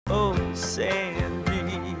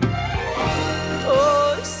Sandy.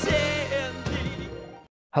 Oh, Sandy.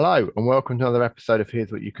 Hello, and welcome to another episode of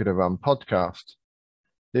Here's What You Could Have Run podcast.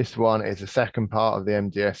 This one is the second part of the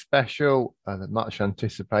MDS special, the much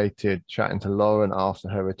anticipated chatting to Lauren after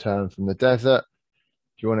her return from the desert.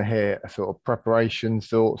 If you want to hear a sort of preparation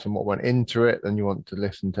thoughts on what went into it, then you want to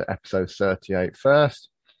listen to episode 38 first.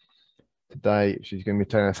 Today, she's going to be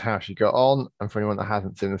telling us how she got on. And for anyone that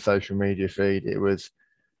hasn't seen the social media feed, it was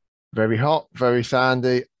very hot, very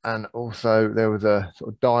sandy. And also there was a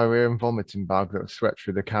sort of diarrhea and vomiting bug that was swept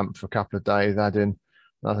through the camp for a couple of days, adding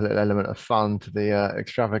another little element of fun to the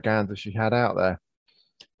extravaganza she had out there.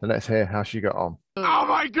 So let's hear how she got on. Oh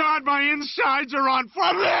my God, my insides are on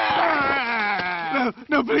fire!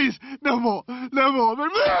 No, please, no more.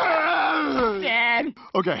 Dad.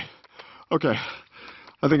 Okay.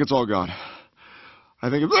 I think it's all gone. I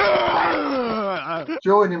think it's...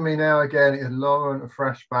 Joining me now again is Lauren,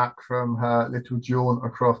 fresh back from her little jaunt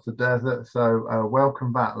across the desert. So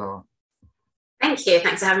welcome back, Lauren. Thank you.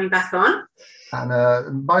 Thanks for having me back on. And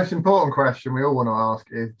the most important question we all want to ask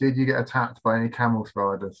is, did you get attacked by any camel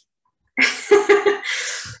spiders?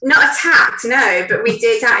 Not attacked, no, but we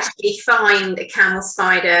did actually find a camel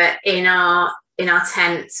spider in our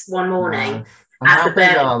tent one morning. Nice. And how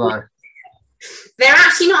big are they? They're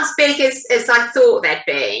actually not as big as I thought they'd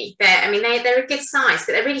be. They're a good size,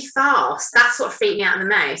 but they're really fast. That's what freaked me out the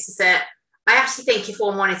most, is that I actually think if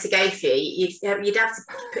one wanted to go for you, you'd have to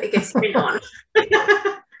put a good sprint on. I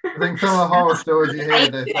think some of the horror stories you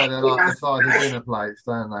hear, they say they're like the size of dinner plates,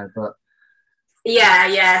 don't they? But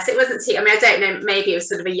yeah. So it wasn't too. I don't know. Maybe it was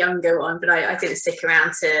sort of a younger one, but I didn't stick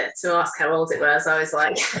around to ask how old it was. I was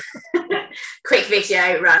like, quick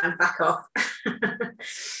video, run, back off.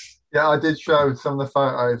 Yeah, I did show some of the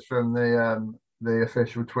photos from the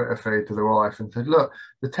official Twitter feed to the wife and said, look,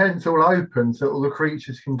 the tent's all open so all the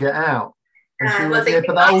creatures can get out. And she was,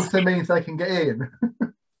 but that also means they can get in.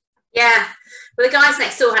 Yeah. Well, the guys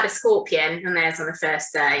next door had a scorpion on theirs on the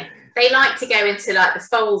first day. They like to go into like the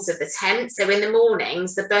folds of the tent. So in the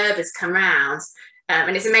mornings, the Berbers come round.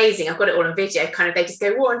 And it's amazing. I've got it all on video. Kind of, they just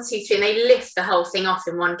go 1, 2, 3, and they lift the whole thing off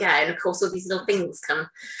in one go. And of course, all these little things come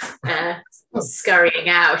scurrying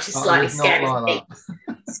out, which is slightly scary. Like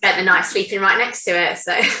spent the night sleeping right next to it.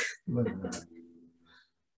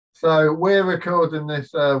 So we're recording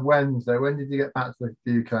this Wednesday. When did you get back to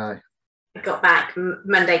the UK? I got back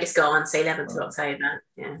Monday just gone, so 11th of October.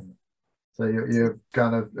 Yeah. So you're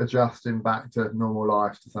kind of adjusting back to normal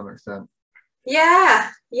life to some extent.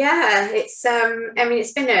 Yeah. It's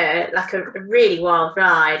it's been a really wild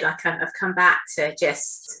ride. Like I've come back to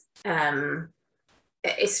just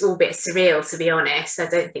it's all a bit surreal, to be honest. I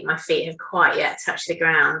don't think my feet have quite yet touched the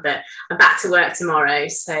ground, but I'm back to work tomorrow,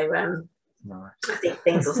 so nice. I think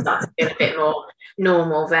things will start to feel a bit more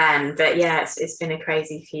normal then. But yeah, it's been a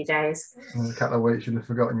crazy few days. In a couple of weeks you'll have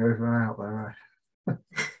forgotten you even out there, right?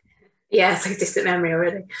 Yeah, it's like a distant memory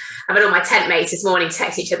already. I've had all my tent mates this morning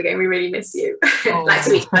text each other going, we really miss you. Like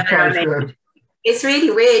to each other. It's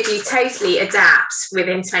really weird. You totally adapt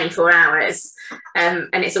within 24 hours. And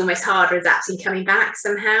it's almost harder adapting coming back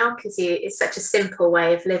somehow because it's such a simple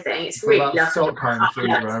way of living. It's really lovely. Stockholm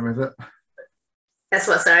syndrome, is it? That's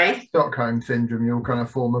what, sorry? Stockholm syndrome. You'll kind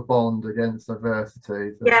of form a bond against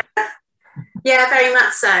diversity. So. Yeah, very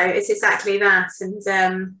much so. It's exactly that. And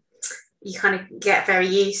you kind of get very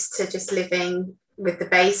used to just living with the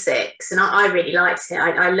basics. And I really liked it.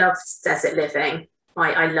 I loved desert living.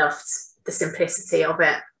 I loved the simplicity of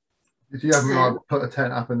it. If you haven't put a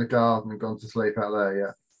tent up in the garden and gone to sleep out there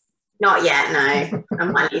yet? Not yet, no. I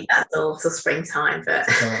might leave that till springtime, but...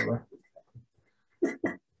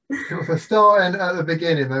 For starting at the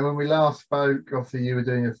beginning, though, when we last spoke, obviously you were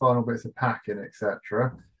doing your final bits of packing,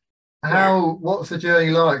 etc. What's the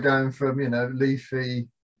journey like going from, leafy,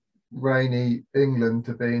 rainy England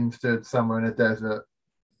to being stood somewhere in a desert?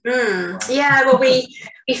 Yeah, well, we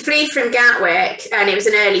flew from Gatwick and it was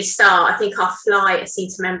an early start. I think our flight, I seem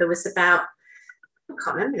to remember, was about, I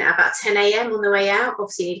can't remember now, about 10 a.m. on the way out.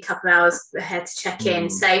 Obviously, you need a couple of hours ahead to check in.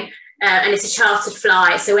 So, and it's a chartered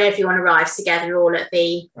flight, so everyone arrives together all at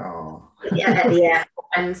the airport.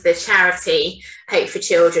 And the charity Hope for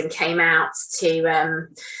Children came out to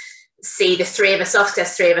see the three of us off.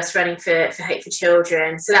 There's three of us running for Hope for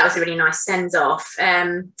Children, so that was a really nice send off.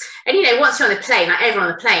 And once you're on the plane, like everyone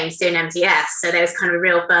on the plane is doing MDS, so there was kind of a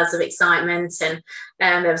real buzz of excitement, and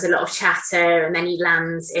there was a lot of chatter. And then you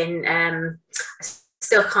land in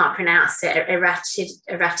still can't pronounce it.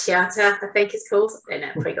 Arratiata, I think it's called. I don't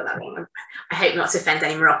know, probably got that wrong. I hope not to offend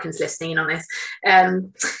any Moroccans listening in on this.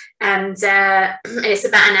 And it's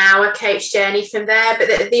about an hour coach journey from there.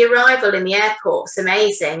 But the arrival in the airport's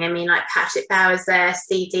amazing. I mean, like Patrick Bauer's there,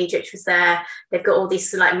 Steve Diedrich was there. They've got all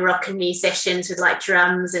these like Moroccan musicians with like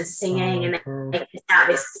drums and singing, and they have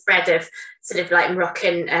this spread of sort of like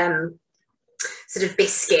Moroccan sort of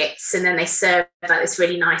biscuits, and then they serve like this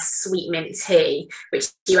really nice sweet mint tea, which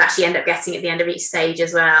you actually end up getting at the end of each stage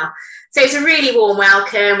as well. So it was a really warm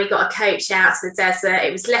welcome. We got a coach out to the desert.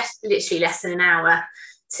 It was literally less than an hour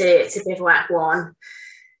to bivouac 1.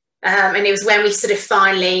 And it was when we sort of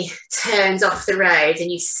finally turned off the road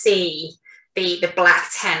and you see the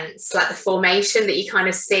black tents, like the formation that you kind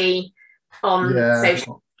of see on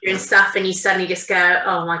social media and stuff, and you suddenly just go,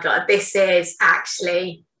 oh my God, this is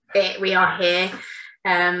actually it. We are here.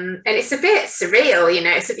 And it's a bit surreal, you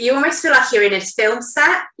know. You almost feel like you're in a film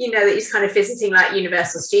set, you know, that you're kind of visiting like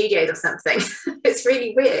Universal Studios or something. It's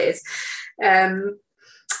really weird.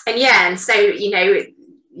 And so, you know,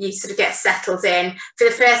 you sort of get settled in. For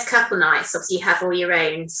the first couple nights, obviously you have all your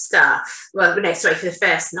own stuff. Well, no, sorry, for the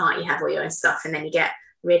first night you have all your own stuff, and then you get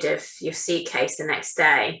rid of your suitcase the next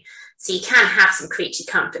day. So you can have some creature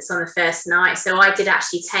comforts on the first night. So I did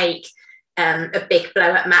actually take a big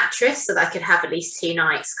blow-up mattress so that I could have at least 2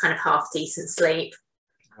 nights kind of half decent sleep,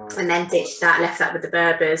 and then ditched that, left that with the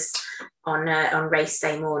Berbers on race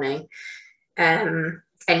day morning. And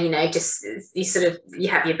you know, just you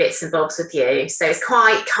have your bits and bobs with you, so it's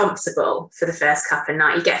quite comfortable for the first couple of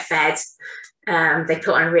nights. You get fed, they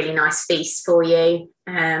put on a really nice feast for you,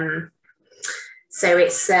 so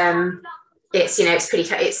it's you know, it's pretty,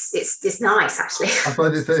 it's nice actually. I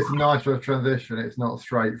suppose it's a nice transition. It's not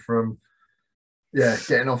straight from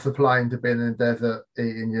getting off the plane to being in the desert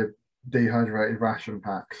eating your dehydrated ration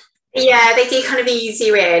packs. Yeah, they do kind of ease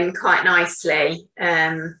you in quite nicely.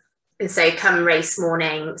 And so come race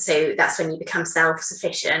morning, so that's when you become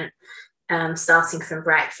self-sufficient. Starting from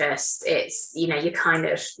breakfast, it's, you know, you kind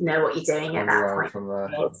of know what you're doing at that point. From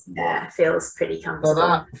there. It feels pretty comfortable. So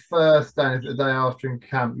that first day, the day after in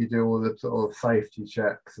camp, you do all the sort of safety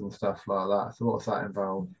checks and stuff like that. So what's that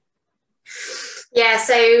involved? Yeah,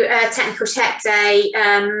 so technical check day,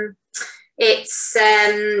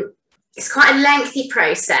 it's quite a lengthy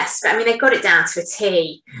process, but I mean, they've got it down to a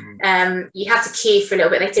T. You have to queue for a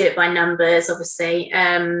little bit. They do it by numbers, obviously,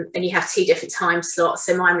 and you have 2 different time slots.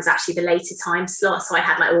 So mine was actually the later time slot, so I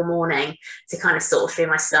had like all morning to kind of sort through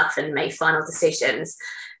my stuff and make final decisions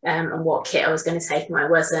on what kit I was going to take and what I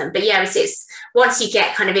wasn't. But yeah, it's once you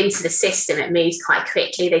get kind of into the system, it moves quite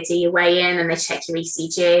quickly. They do your weigh in and they check your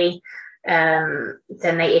ECG. Then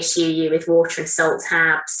they issue you with water and salt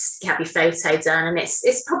tabs. You have your photo done, and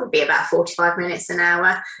it's probably about 45 minutes, an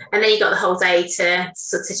hour, and then you got the whole day to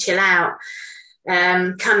sort of chill out.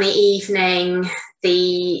 Come the evening,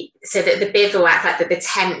 the bivouac, like the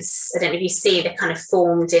tents, I don't know if you see, they're kind of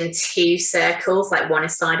formed in 2 circles, like one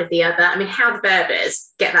aside of the other. I mean, how the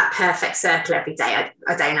Berbers get that perfect circle every day,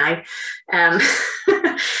 I don't know.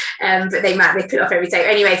 But they put it off every day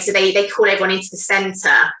anyway. So they call everyone into the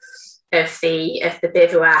centre of the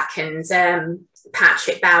bivouac, and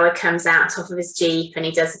Patrick Bauer comes out top of his Jeep and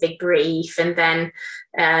he does a big brief, and then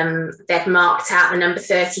they'd marked out the number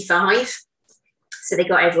 35, so they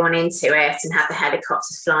got everyone into it and had the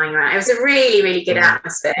helicopters flying around. It was a really, really good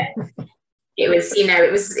atmosphere. It was, you know,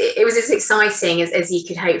 it was as exciting as you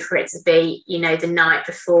could hope for it to be, you know, the night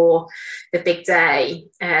before the big day.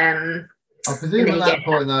 I presume at that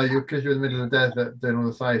point though, because you're in the middle of the desert doing all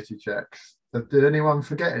the safety checks, did anyone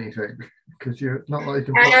forget anything? Because you're not like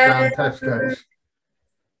you can put down Tesco's.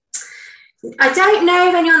 I don't know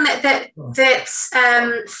of anyone that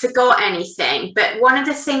forgot anything, but one of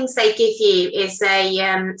the things they give you is so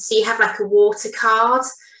you have like a water card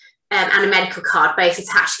and a medical card, both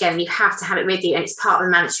attached together, and you have to have it with you, and it's part of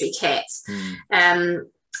the mandatory kit.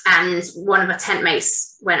 And one of my tent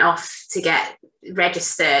mates went off to get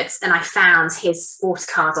registered, and I found his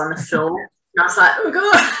water card on the floor, and I was like, oh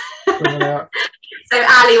God. So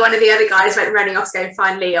Ali, one of the other guys, went running off to go and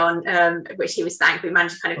find Leon, which he was thankful we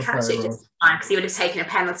managed to kind of catch it just fine, because he would have taken a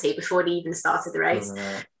penalty before he even started the race.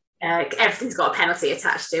 Everything's got a penalty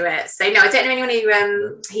attached to it. So no, I don't know anyone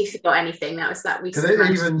who forgot anything. That was that week. Do they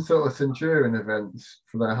even sort of Centurion events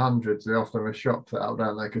for their hundreds? They often have a shop set up,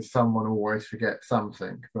 don't they? Because someone always forgets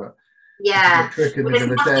something. But yeah, there's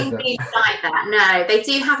nothing really like that. No, they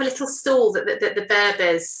do have a little stall that the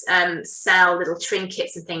Berbers sell little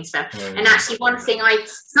trinkets and things from. And actually, one thing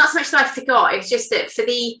it's not so much that I forgot. It's just that for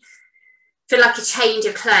for like a change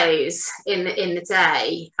of clothes in the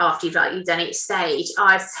day after you've done each stage,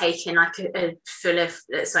 I've taken like a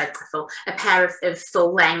pair of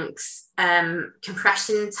full length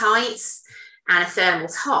compression tights and a thermal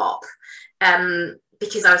top,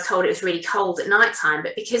 because I was told it was really cold at night time,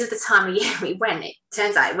 but because of the time of year we went, it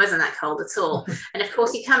turns out it wasn't that cold at all. And of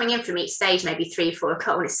course, you're coming in from each stage maybe 3-4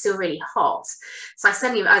 o'clock when it's still really hot. So I was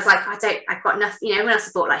like, I've got nothing, you know, when else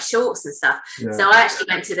I bought like shorts and stuff. Yeah. So I actually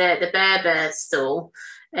went to the Berber store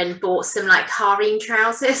and bought some like harem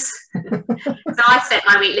trousers. So I spent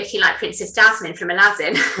my week looking like Princess Jasmine from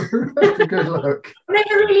Aladdin. That's a good look. They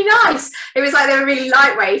were really nice. It was like they were really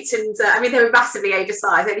lightweight, and I mean, they were massively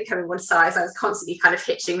oversized. They only come in one size. I was constantly kind of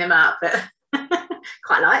hitching them up, but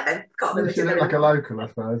quite like them. Got them. You look like a local, I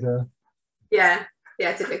suppose. Yeah,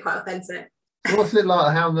 it did look quite authentic. What's it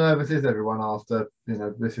like? How nervous is everyone after, you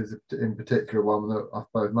know, this is in particular one that I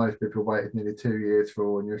suppose most people waited nearly 2 years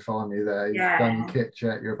for, and you're finally there, you've done your kit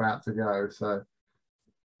check, you're about to go. So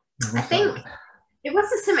I think it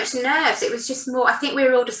wasn't so much nerves, it was just more, I think we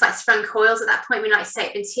were all just like sprung coils at that point. We, like say,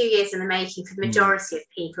 it'd been 2 years in the making for the majority of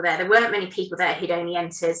people there. There weren't many people there who'd only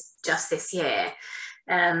entered just this year.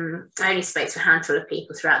 I only spoke to a handful of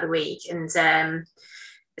people throughout the week, and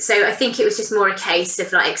so I think it was just more a case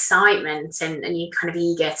of like excitement and you kind of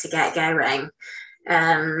eager to get going.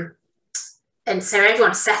 And so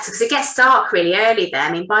everyone's settled, because it gets dark really early there.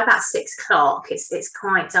 I mean, by about 6 o'clock, it's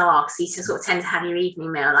quite dark. So you sort of tend to have your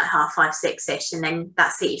evening meal like 5:30, 6-ish, and then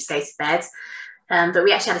that's it, you just go to bed. But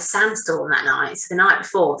we actually had a sandstorm that night. So the night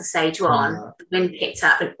before, the stage one, the wind picked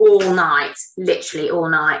up, and all night, literally all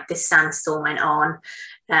night, this sandstorm went on.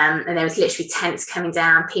 And there was literally tents coming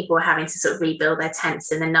down. People were having to sort of rebuild their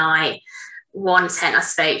tents in the night. One tent I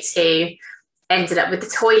spoke to ended up with the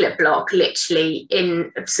toilet block literally in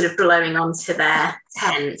sort of blowing onto their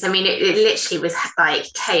tent. I mean, it literally was like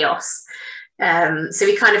chaos. So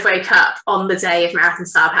we kind of woke up on the day of Marathon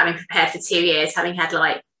Sub, having prepared for 2 years, having had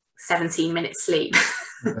like 17 minutes sleep.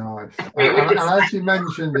 Nice. And as you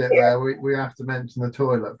mentioned it there, we have to mention the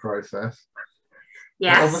toilet process.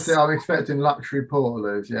 Yes. But obviously, I'm expecting luxury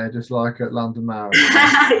portaloos, yeah, just like at London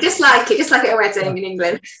Marathon. just like at a wedding in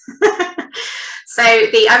England. So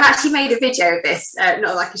I've actually made a video of this, not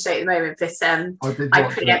that I can show you at the moment, but I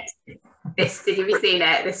put it. This, have you seen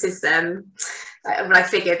it? This is when I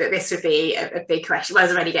figured that this would be a big question. Well, I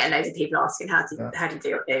was already getting loads of people asking how do you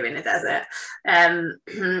do what you do in the desert.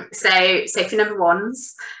 So for number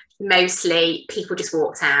ones, mostly people just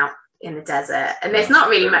walked out in the desert, and there's not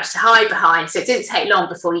really much to hide behind, so it didn't take long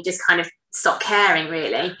before you just kind of stop caring,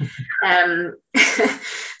 really.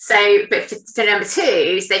 But for number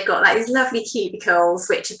twos, they've got like these lovely cubicles,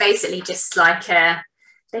 which are basically just like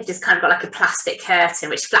they've just kind of got like a plastic curtain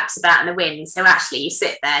which flaps about in the wind, so actually you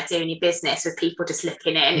sit there doing your business with people just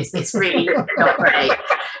looking in. It's really not great.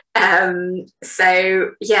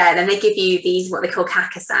 So yeah, then they give you these what they call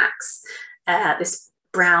caca sacks, this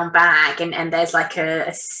brown bag, and there's like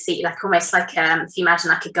a seat, like almost like if you imagine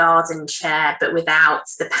like a garden chair but without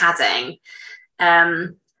the padding,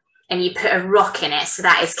 and you put a rock in it, so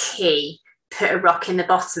that is key. Put a rock in the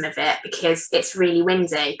bottom of it because it's really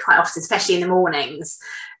windy quite often, especially in the mornings,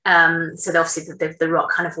 so obviously the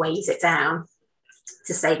rock kind of weighs it down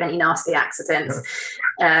to save any nasty accidents.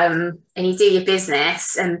 And you do your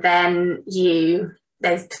business, and then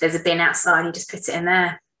there's a bin outside, you just put it in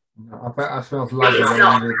there. I bet that smells lovely at the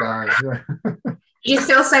end of the day. You just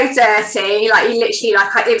feel so dirty, like you literally,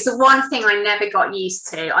 like it was the one thing I never got used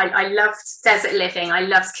to. I loved desert living. I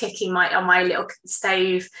loved cooking on my little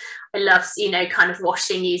stove. I loved, kind of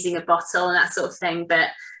washing using a bottle and that sort of thing. But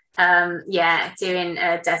yeah, doing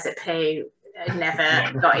a desert poo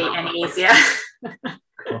never got any easier.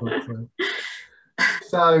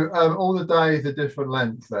 So all the days are different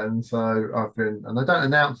lengths then. So and they don't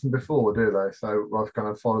announce them before, do they? So I've kind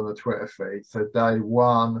of followed the Twitter feed. So day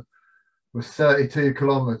one was 32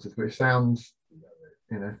 kilometres, which sounds,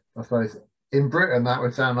 I suppose in Britain that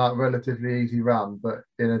would sound like a relatively easy run, but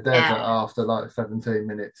in a desert after like 17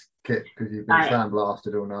 minutes kit because you've been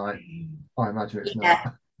sandblasted all night, I imagine it's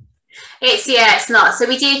not. It's not. So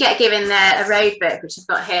we do get given a road book, which I've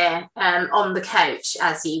got here, on the coach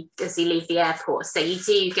as you leave the airport. So you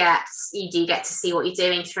do get to see what you're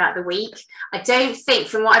doing throughout the week. I don't think,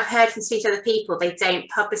 from what I've heard from speaking to other people, they don't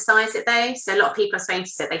publicise it though. So a lot of people I've spoken to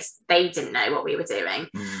said they didn't know what we were doing.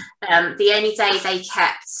 The only day they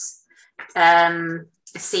kept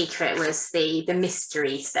a secret was the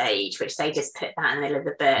mystery stage, which they just put that in the middle of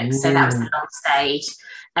the book. So that was the long stage.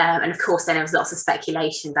 And of course, then there was lots of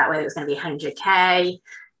speculation about whether it was going to be 100k.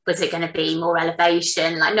 was it going to be more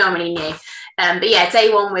elevation? Like, no one really knew. But yeah,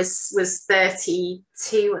 day one was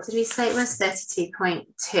 32. What did we say it was?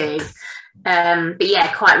 32.2. But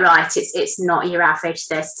yeah, quite right. It's not your average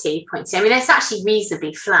 32.2. I mean, it's actually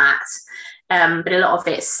reasonably flat, but a lot of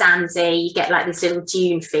it's sandy. You get like these little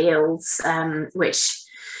dune fields, which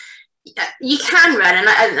you can run,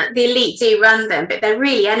 and the elite do run them, but they're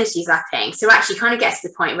really energy zapping. So actually kind of gets to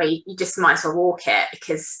the point where you just might as well walk it,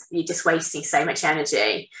 because you're just wasting so much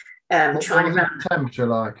energy trying to run. What's the temperature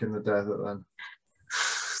like in the desert then?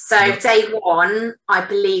 So day one, I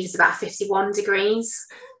believe, is about 51 degrees.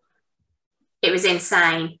 It was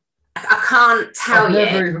insane. I can't tell you.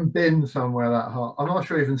 I've never even been somewhere that hot. I'm not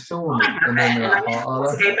sure even saw it. I never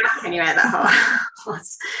want to go back anywhere that hot.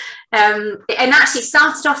 And actually it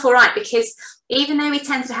started off all right, because even though we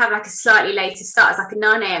tended to have like a slightly later start, it's like a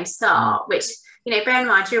 9 a.m. start, which, you know, bear in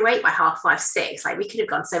mind, you're awake by 5:30, 6. Like, we could have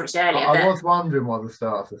gone so much earlier. I was wondering what the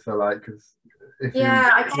starts were so like, because if you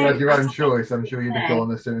had your own choice, I'm sure you'd have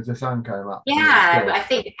gone as soon as the sun came up. Yeah, but I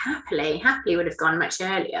think happily would have gone much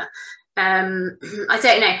earlier. I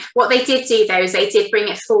don't know. What they did do though is they did bring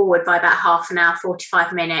it forward by about half an hour,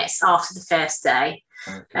 45 minutes after the first day.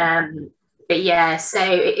 Okay. But yeah, so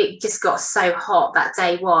it just got so hot that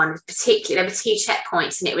day one. Particularly, there were 2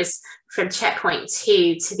 checkpoints, and it was from checkpoint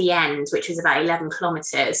 2 to the end, which was about 11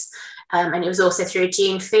 kilometres. And it was also through a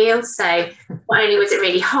dune field. So not only was it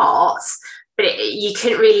really hot, but you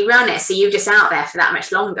couldn't really run it. So you were just out there for that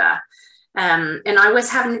much longer. And I was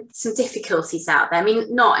having some difficulties out there. I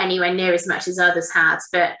mean, not anywhere near as much as others had,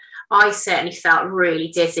 but I certainly felt really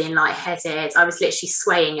dizzy and lightheaded. I was literally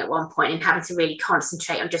swaying at one point and having to really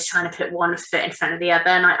concentrate on just trying to put one foot in front of the other.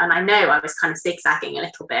 And I know I was kind of zigzagging a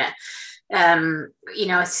little bit. You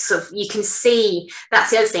know, sort of, you can see,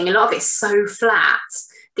 that's the other thing, a lot of it's so flat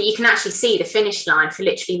that you can actually see the finish line for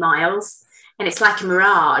literally miles. And it's like a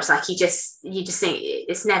mirage, like you just think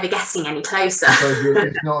it's never getting any closer.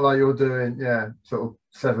 It's not like you're doing, sort of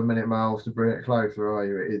 7-minute miles to bring it closer, are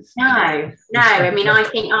you? It is. No. I mean, I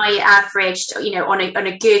think I averaged, you know, on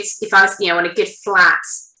a good, if I was, you know, on a good flat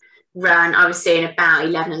run, I was doing about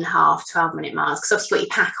 11.5, 12-minute miles, because obviously you've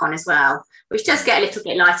got your pack on as well, which does get a little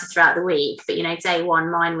bit lighter throughout the week. But, you know, day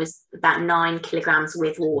one, mine was about 9 kilograms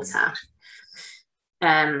with water.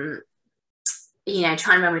 You know,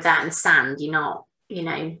 trying to run with that in the sand, you're not, you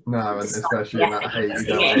know. No, and especially in that heat, you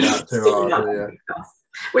don't want that too hard,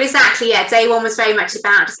 Well, exactly, yeah. Day one was very much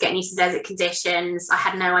about just getting used to desert conditions. I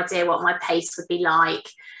had no idea what my pace would be like.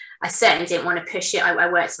 I certainly didn't want to push it.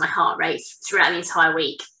 I worked my heart rate throughout the entire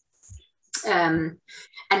week. And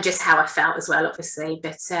just how I felt as well, obviously.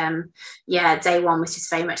 But yeah, day one was just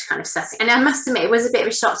very much kind of setting. And I must admit, it was a bit of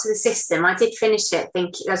a shock to the system. I did finish it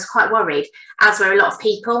thinking, I was quite worried, as were a lot of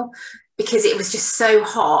people, because it was just so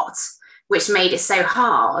hot, which made it so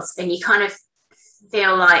hard. And you kind of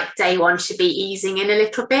feel like day one should be easing in a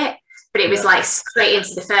little bit, but it was like straight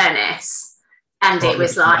into the furnace. And it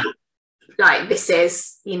was like this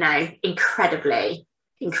is, you know, incredibly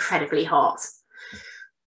hot.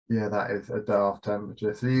 Yeah, that is a daft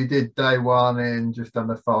temperature. So you did day one in just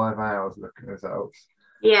under 5 hours looking at results.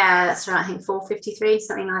 Yeah, that's right. I think 4:53,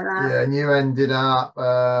 something like that. Yeah, and you ended up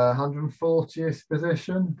 140th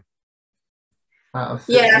position out of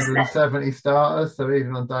 670 starters. So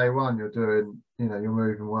even on day one, you're doing, you know, you're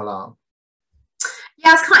moving well up. Yeah,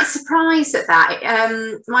 I was quite surprised at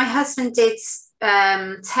that. My husband did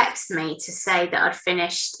text me to say that I'd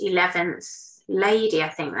finished 11th lady, I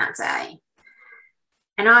think, that day.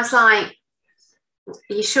 And I was like, are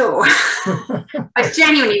you sure? I was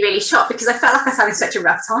genuinely really shocked, because I felt like I was having such a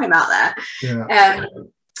rough time out there. Yeah.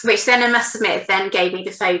 Which then, I must admit, then gave me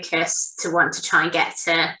the focus to want to try and get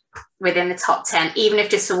to within the top 10, even if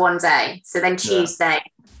just for one day. So then Tuesday,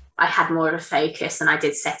 I had more of a focus, and I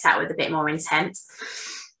did set out with a bit more intent.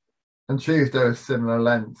 And Tuesday was similar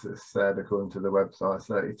length, it said, according to the website,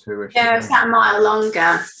 32-ish. Yeah, it was about a mile longer.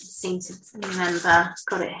 I seem to remember.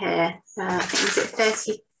 Got it here. I think it was at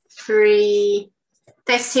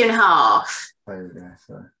 32 and a half. There you go.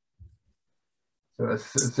 So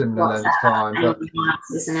it's a similar length time. But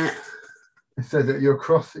miles, isn't it? It said that you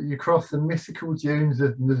cross the mystical dunes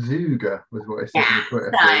of Mazuga, was what it said in the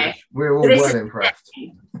Twitter. So, we're all well impressed.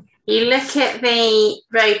 You look at the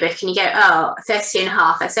road book and you go, oh, 32 and a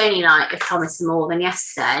half, that's only like a kilometre more than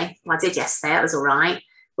yesterday. Well, I did yesterday, that was all right.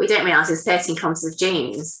 What you don't realise is 13 kilometres of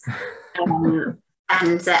dunes.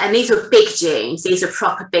 And these were big dunes. These were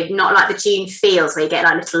proper big, not like the dune fields where you get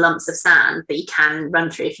like little lumps of sand that you can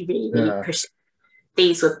run through if you really push it.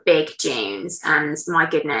 These were big dunes, and my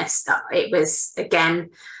goodness, it was,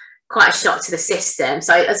 again, quite a shock to the system.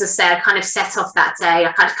 So as I say, I kind of set off that day.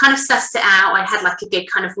 I kind of sussed it out. I had like a good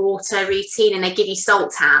kind of water routine, and they give you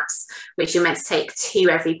salt tabs, which you're meant to take 2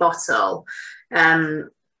 every bottle.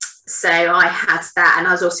 So I had that, and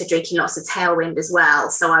I was also drinking lots of Tailwind as well.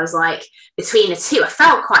 So I was like, between the two, I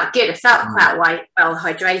felt quite good. I felt quite well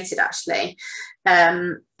hydrated, actually.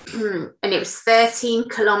 And it was 13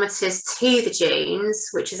 kilometres to the dunes,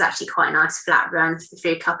 which was actually quite a nice flat run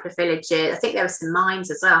through a couple of villages. I think there were some mines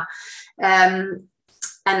as well. And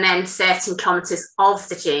then 13 kilometres of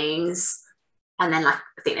the dunes. And then, like,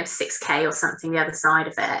 I think there was 6K or something the other side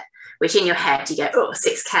of it, which in your head you go, oh,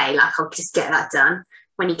 6K, like, I'll just get that done.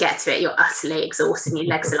 When you get to it, you're utterly exhausted and your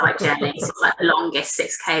legs are like jelly. So it's like the longest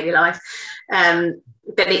 6K of your life.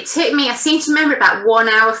 But it took me, I seem to remember, about 1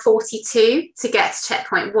 hour 42 to get to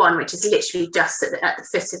checkpoint 1, which is literally just at the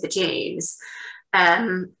foot of the dunes.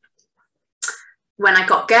 When I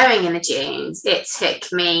got going in the dunes, it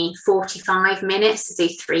took me 45 minutes to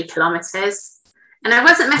do 3 kilometres. And I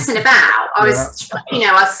wasn't messing about. I was,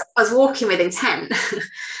 I was walking with intent.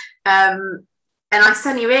 And I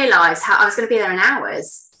suddenly realised how I was going to be there in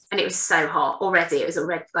hours, and it was so hot already. It was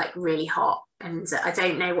already like really hot, and I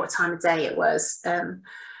don't know what time of day it was. I can't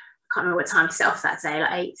remember what time we set off that day,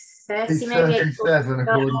 like 8:30 maybe. 8:37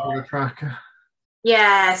 according to the tracker.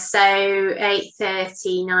 Yeah, so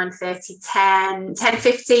 8:30, 9:30, 10,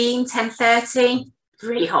 10:15, 10:30.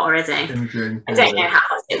 Really hot already. I don't know how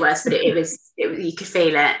hot it was, but it was you could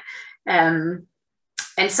feel it. And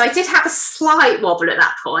so I did have a slight wobble at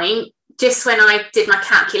that point. Just when I did my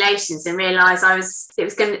calculations and realised I was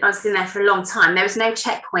in there for a long time. There was no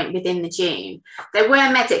checkpoint within the dune. There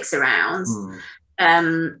were medics around,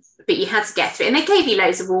 but you had to get through it. And they gave you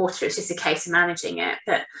loads of water. It's just a case of managing it.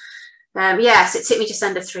 But so it took me just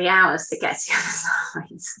under 3 hours to get to the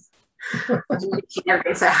other side. I've never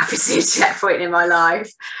been so happy to see a checkpoint in my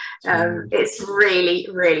life. It's really,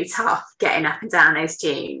 really tough getting up and down those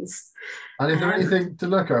dunes. And is there anything to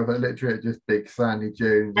look at, but literally just big sandy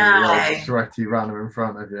dunes and a sweaty runner in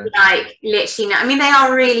front of you? Like, literally, no. I mean, they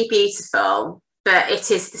are really beautiful, but it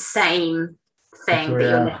is the same thing.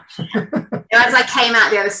 As I came out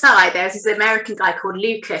the other side, there was this American guy called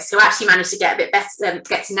Lucas who actually managed to get a bit better,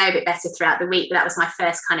 get to know a bit better throughout the week. But that was my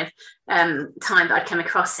first kind of time that I'd come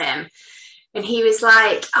across him. And he was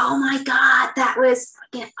like, oh my God, that was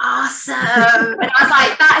fucking awesome. And I was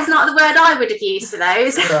like, that is not the word I would have used for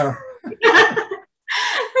those. Yeah.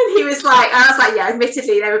 And he was like, I was like, yeah,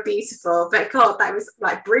 admittedly they were beautiful, but God, that was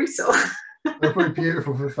like brutal. They're pretty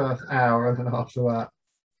beautiful for the first hour, and then after that,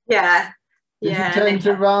 Did you tend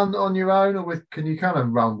to run on your own, or can you kind of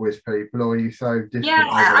run with people, or are you so different? Yeah,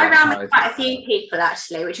 I ran with quite a few people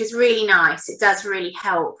actually, which is really nice. It does really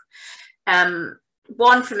help.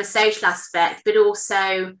 One, from a social aspect, but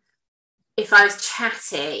also if I was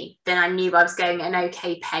chatty, then I knew I was going at an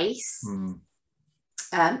okay pace.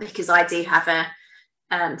 Because I do have a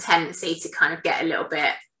tendency to kind of get a little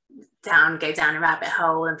bit down, go down a rabbit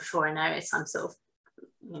hole, and before I know it, I'm sort of,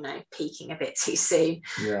 peaking a bit too soon.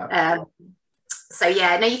 Yeah. So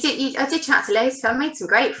yeah, no, I did chat to loads of people. I made some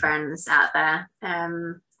great friends out there.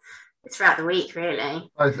 Throughout the week,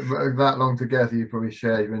 really. That long together, you probably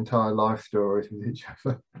share your entire life stories with each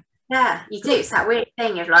other. Yeah, you do. It's that weird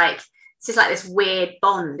thing of like, it's just like this weird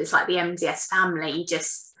bond. It's like the MDS family. You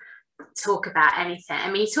just talk about anything. I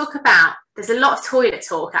mean, there's a lot of toilet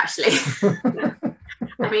talk actually.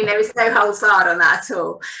 I mean, there was no holds barred on that at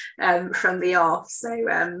all from the off. So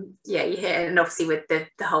you hear, and obviously with the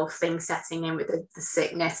whole thing setting in with the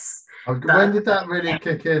sickness. When did that really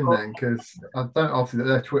kick in then? Because I don't obviously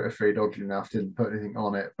their Twitter feed, oddly enough, didn't put anything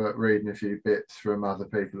on it, but reading a few bits from other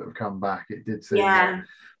people that have come back, it did seem like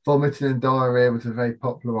vomiting and diarrhea was a very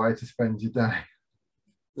popular way to spend your day.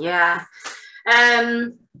 Yeah.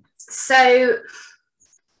 So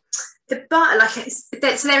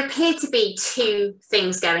there appeared to be two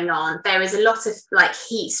things going on. There was a lot of like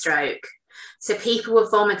heat stroke. So people were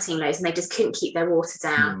vomiting loads and they just couldn't keep their water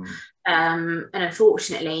down. And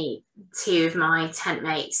unfortunately, 2 of my tent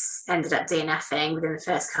mates ended up DNFing within the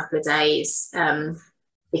first couple of days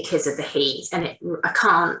because of the heat. And I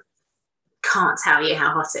can't tell you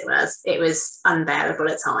how hot it was. It was unbearable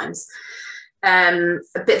at times.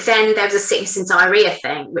 But then there was a sickness and diarrhea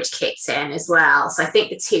thing which kicked in as well. So I think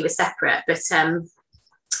the two were separate. But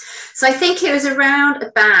so I think it was around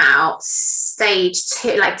about stage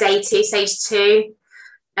 2, like day 2, stage 2.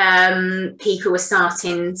 People were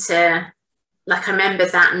starting to, like, I remember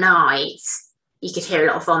that night you could hear a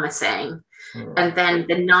lot of vomiting, and then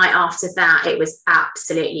the night after that it was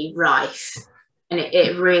absolutely rife, and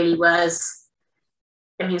it really was.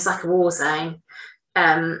 I mean, it was like a war zone.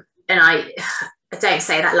 And I don't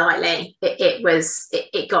say that lightly.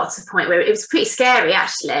 It got to the point where it was pretty scary,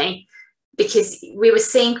 actually, because we were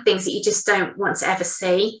seeing things that you just don't want to ever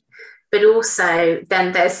see. But also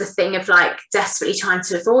then there's the thing of like desperately trying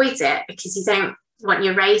to avoid it because you don't want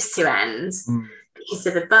your race to end because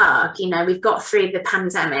of the bug. You know, we've got through the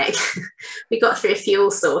pandemic, we got through a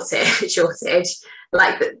fuel shortage.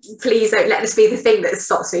 Like, please don't let this be the thing that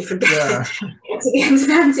stops me from getting to the end of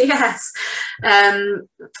MDS.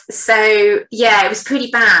 So yeah, it was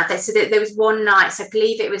pretty bad. So there was one night, so I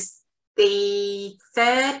believe it was the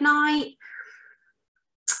third night,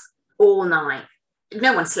 all night.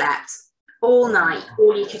 No one slept. All night,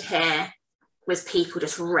 all you could hear was people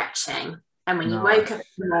just retching. And when you woke up in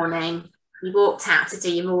the morning, you walked out to do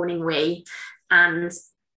your morning wee, and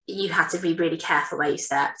you had to be really careful where you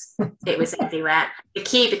slept. It was everywhere. The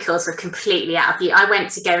cubicles were completely out of view. I went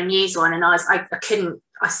to go and use one, and I couldn't.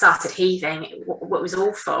 I started heaving. It was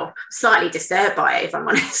awful. Slightly disturbed by it, if I'm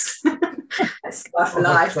honest. That's life of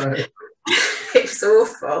life. It was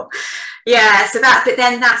awful. Yeah, but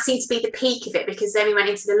then that seemed to be the peak of it, because then we went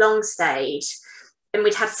into the long stage and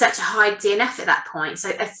we'd had such a high DNF at that point.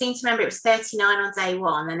 So I seem to remember it was 39 on day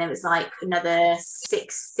one, and there was like another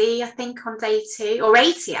 60, I think, on day 2, or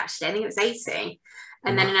 80 actually. I think it was 80,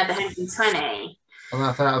 and then another 120. And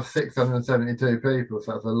that's out of 672 people,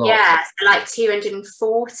 so that's a lot. Yeah, so like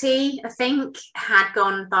 240, I think, had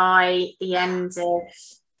gone by the end of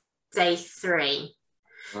day 3.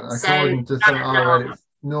 According to something I read, it's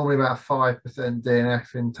normally about 5%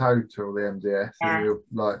 DNF in total, the MDS, and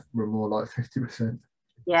we're more like 50%.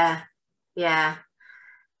 Yeah.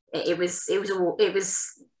 It was.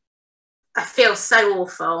 I feel so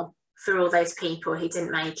awful for all those people who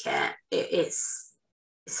didn't make it. It's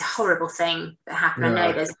a horrible thing that happened. I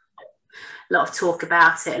know there's a lot of talk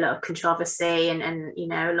about it, a lot of controversy, and you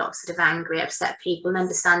know, a lot of sort of angry, upset people, and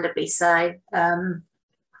understandably so.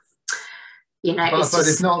 You know,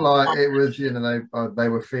 it's not like it was, you know, they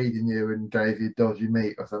were feeding you and gave you dodgy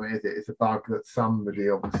meat or something, is it? It's a bug that somebody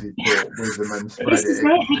obviously brought with them and spread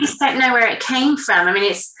it. We just don't know where it came from. I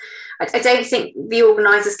mean, I don't think the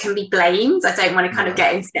organisers can be blamed. I don't want to kind of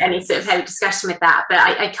get into any sort of heavy discussion with that, but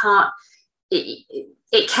I can't.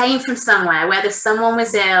 It came from somewhere, whether someone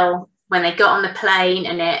was ill when they got on the plane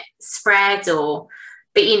and it spread,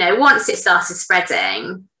 but you know, once it started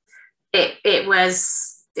spreading, it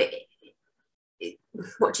was.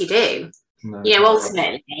 What do you do? You know,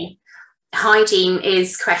 ultimately, hygiene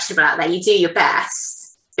is questionable out there. You do your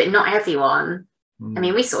best, but not everyone. I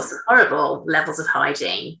mean, we saw some horrible levels of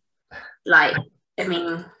hygiene. Like, I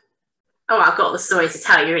mean, I've got the story to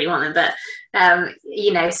tell you, really want them, but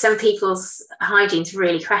you know, some people's hygiene's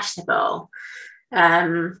really questionable.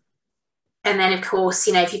 And then, of course,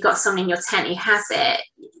 you know, if you've got someone in your tent who has it,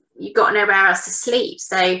 you've got nowhere else to sleep,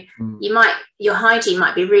 so your hygiene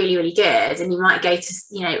might be really, really good, and you might go to,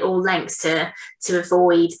 you know, all lengths to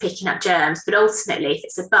avoid picking up germs, but ultimately if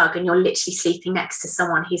it's a bug and you're literally sleeping next to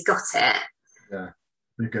someone who's got it,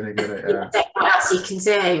 you're gonna get it. You don't know what else you can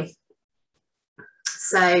do.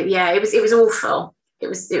 So yeah, it was awful. It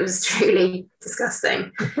was truly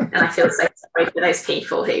disgusting, and I feel so sorry for those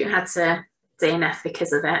people who had to DNF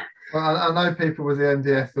because of it. Well, I know people with the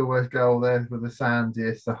MDS always go, theirs with the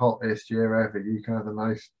sandiest, the hottest year ever. You can have the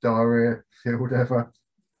most diarrhea filled ever.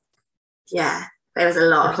 Yeah, there was a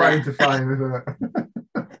lot of claim to fame, isn't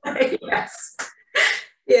it? Yes.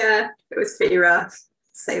 Yeah, it was pretty rough, to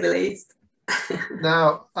say the least.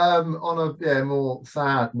 Now, on a more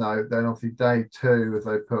sad note, then obviously day 2, as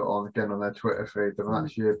they put on again on their Twitter feed, there was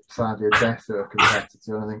actually sadly a death of a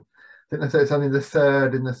competitor. I think they said it's only the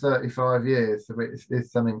 3rd in the 35 years, so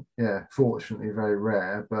it's something, fortunately very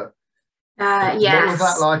rare. But what was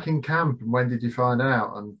that like in camp, and when did you find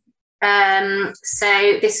out? And so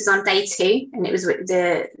this was on day 2, and it was with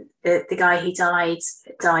the guy who died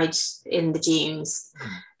in the dunes,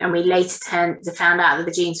 and we later found out that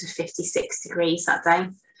the dunes were 56 degrees that day.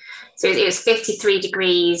 So it was 53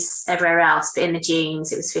 degrees everywhere else, but in the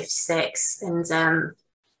dunes it was 56, and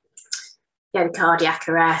he had a cardiac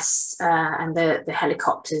arrest, and the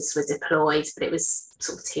helicopters were deployed, but it was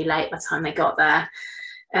sort of too late by the time they got there.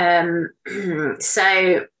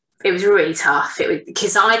 So it was really tough.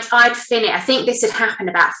 Because I'd finished. I think this had happened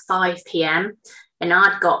about 5 p.m. and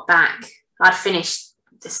I'd finished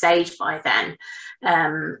the stage by then.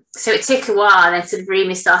 So it took a while, and then sort of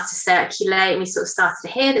rumours started to circulate, and we sort of started to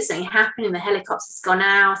hear that something happened, and the helicopter's gone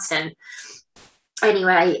out. And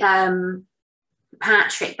anyway,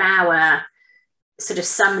 Patrick Bauer sort of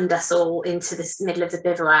summoned us all into this middle of the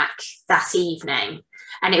bivouac that evening.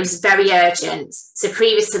 And it was very urgent. So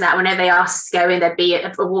previous to that, whenever they asked us to go in, there'd be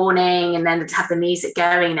a warning, and then they'd have the music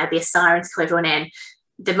going, and there'd be a siren to call everyone in.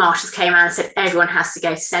 The marshals came around and said, everyone has to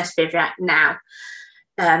go to centre bivouac now.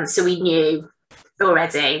 So we knew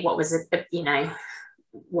already what was,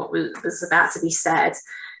 what was about to be said.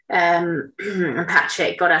 And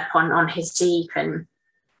Patrick got up on his Jeep and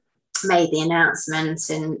made the announcement,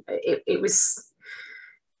 and it was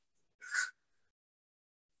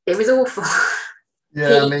awful.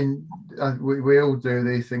 Yeah, I mean, we all do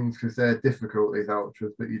these things because they're difficult, these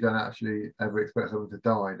ultras, but you don't actually ever expect someone to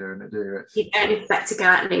die doing it, do you? You don't expect to go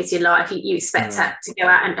out and lose your life. You expect to go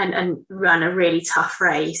out and run a really tough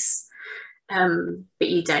race, but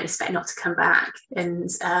you don't expect not to come back. And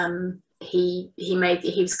he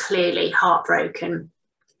was clearly heartbroken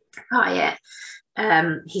by it.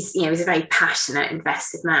 He was a very passionate,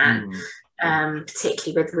 invested man.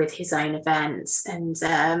 Particularly with his own events. And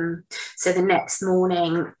so the next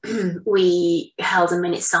morning we held a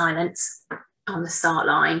minute silence on the start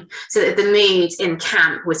line, so that the mood in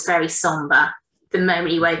camp was very somber. The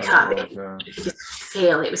moment you woke up, you could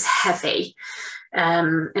feel it was heavy.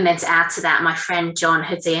 And then to add to that, my friend John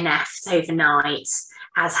had DNF'd overnight,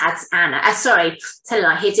 as had Anna. He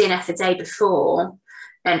DNF'd the day before.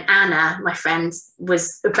 And Anna, my friend,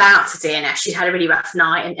 was about to DNF. She'd had a really rough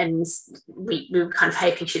night, and we were kind of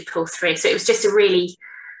hoping she'd pull through. So it was just a really,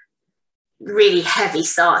 really heavy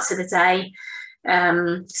start to the day.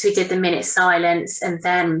 So we did the minute silence, and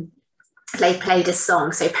then they played a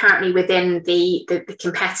song. So apparently within the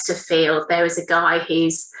competitive field, there was a guy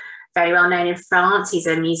who's very well known in France. He's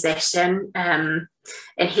a musician, and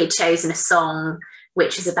he'd chosen a song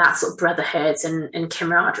which is about sort of brotherhood and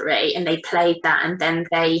camaraderie, and they played that, and then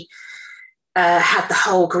they had the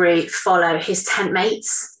whole group follow his tent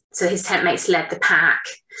mates. So his tent mates led the pack.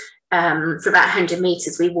 For about 100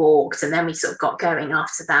 meters we walked, and then we sort of got going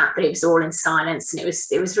after that, but it was all in silence, and it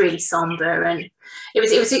was really somber, and it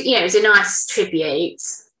was a nice tribute,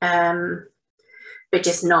 but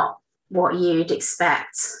just not what you'd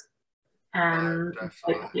expect.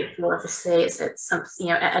 Obviously it's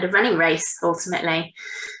something, at a running race ultimately.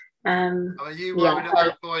 Are you worried at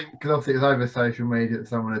that point, because obviously it's over social media that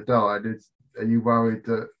someone had died, are you worried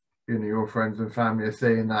that your friends and family are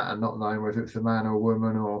seeing that and not knowing whether it's a man or a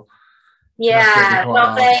woman? Or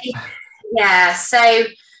so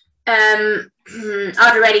I'd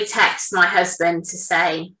already texted my husband to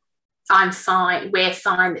say I'm fine, we're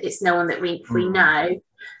fine, that it's no one that we know.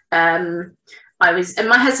 And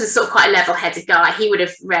my husband's sort of quite a level-headed guy. He would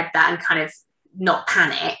have read that and kind of not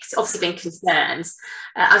panicked, obviously been concerned.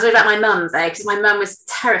 I was worried about my mum though, because my mum was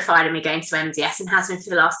terrified of me going to MDS and has been for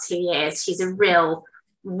the last 2 years. She's a real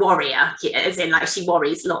warrior, as in like she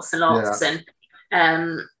worries lots and lots.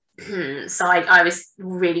 And so I was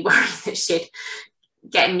really worried that she'd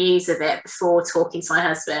get news of it before talking to my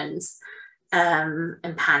husband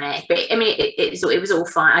and panic. But I mean, it was all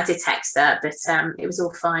fine. I did text her, but it was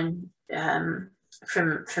all fine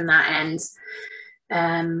from that end.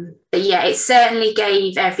 But yeah, it certainly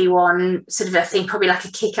gave everyone sort of, I think, probably like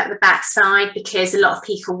a kick up the backside, because a lot of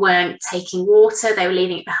people weren't taking water, they were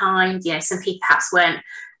leaving it behind. Some people perhaps weren't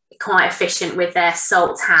quite efficient with their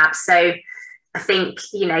salt tabs. So I think,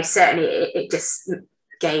 certainly it just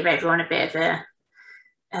gave everyone a bit of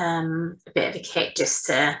a kick, just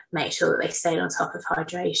to make sure that they stayed on top of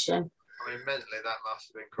hydration. I mean, mentally, that must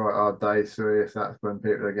have been quite a hard day, so if that's when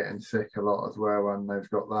people are getting sick a lot as well, and they've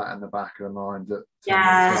got that in the back of their mind. It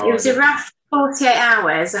was a rough 48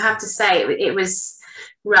 hours, I have to say. It was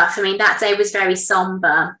rough. I mean, that day was very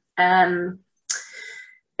somber, and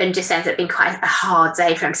just ended up being quite a hard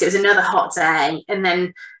day for him, because it was another hot day. And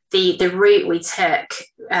then the route we took,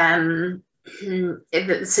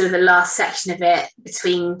 the last section of it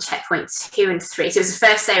between checkpoint 2 and 3. So it was the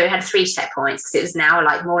first day we had 3 checkpoints, because it was now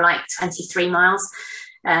more like 23 miles.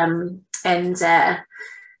 And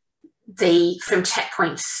from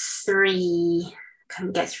checkpoint 3, I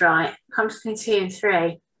couldn't get it right. I'm just between 2 and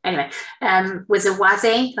 3. Anyway, was a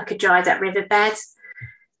wadi, like a dried up riverbed.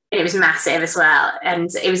 And it was massive as well. And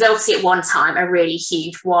it was obviously at one time a really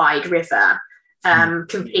huge, wide river.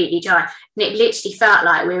 Completely dry, and it literally felt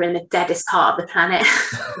like we were in the deadest part of the planet.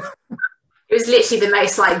 It was literally the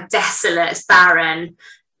most desolate, barren,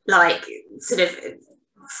 sort of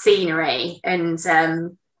scenery, and I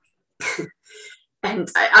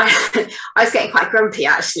was getting quite grumpy,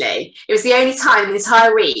 actually. It was the only time in the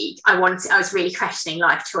entire week I was really questioning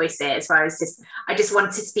life choices, where I just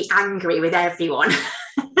wanted to be angry with everyone.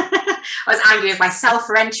 I was angry with myself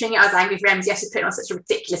for entering it. I was angry for MDS for putting on such a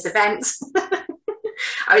ridiculous event.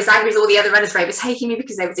 I was angry with all the other runners for overtaking me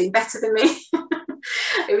because they were doing better than me.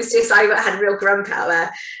 It was just, I had a real grump out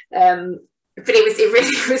there. But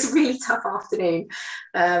it was a really tough afternoon,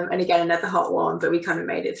 and again another hot one. But we kind of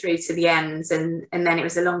made it through to the ends, and then it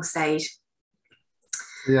was a long stage.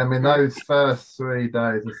 Yeah, I mean those first 3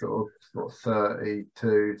 days are sort of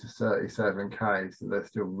 32 to 37 K, so they're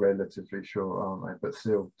still relatively short, aren't they? But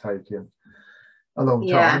still taking a long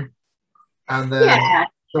time. And then,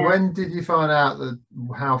 so when did you find out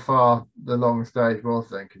how far the long stage was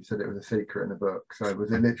then? Because you said it was a secret in the book. So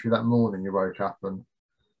was it literally that morning you woke up and?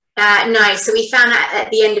 No, so we found out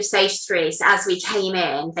at the end of stage 3. So as we came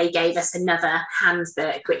in, they gave us another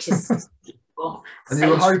handbook, which is. And you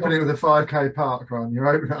were hoping it was a 5K park run. You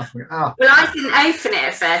opened it up and Well, I didn't open it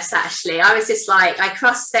at first, actually. I was just like, I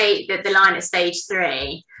crossed the line at stage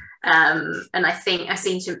 3. And I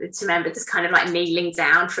seem to remember just kind of like kneeling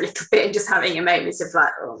down for a little bit and just having a moment of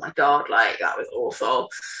like, oh my God, like that was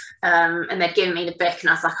awful. And they'd given me the book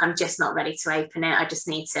and I was like, I'm just not ready to open it. I just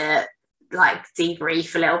need to like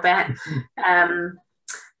debrief a little bit. And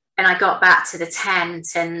I got back to the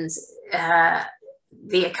tent and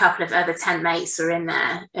a couple of other tent mates were in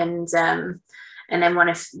there, and then one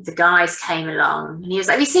of the guys came along and he was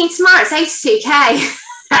like, have you seen tomorrow? It's 82K.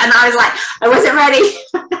 And I was like, I wasn't ready.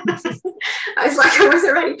 I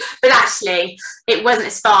wasn't ready. But actually, it wasn't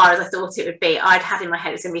as far as I thought it would be. I'd had in my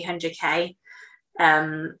head it was going to be 100K.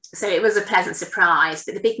 So it was a pleasant surprise.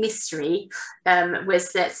 But the big mystery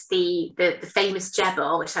was that the famous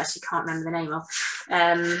Jebel, which I actually can't remember the name of,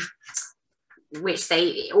 which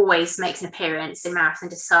they always makes an appearance in Marathon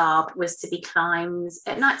des Sables, was to be climbed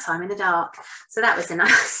at night time in the dark. So that was a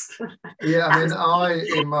nice. Yeah, I mean,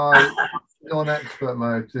 in my non-expert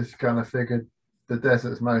mode, just kind of figured the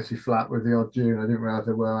desert's mostly flat with the odd dune. I didn't realise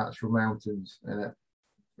there were actual mountains in it.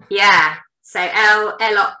 Yeah. So El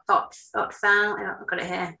Oqfal, I've got it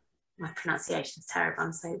here. My pronunciation's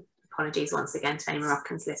terrible, so apologies once again to any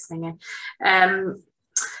Moroccans listening in.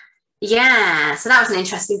 Yeah, so that was an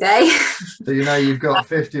interesting day. So you've got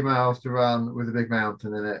 50 miles to run with a big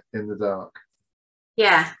mountain in it in the dark.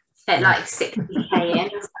 Yeah, at like 60K in or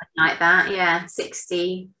something like that. Yeah,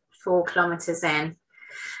 64 kilometers in.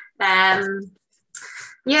 Yeah,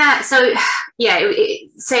 so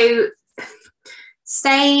so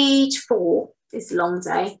stage 4 is a long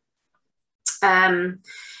day.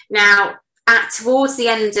 Now, towards the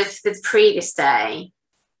end of the previous day,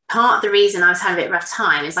 part of the reason I was having a bit of a rough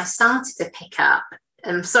time is I started to pick up,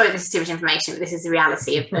 I'm sorry this is too much information, but this is the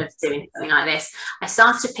reality of doing something like this. I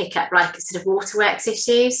started to pick up like sort of waterworks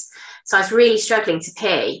issues. So I was really struggling to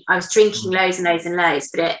pee. I was drinking loads and loads and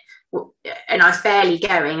loads, and I was barely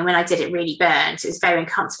going. And when I did, it really burned. It was very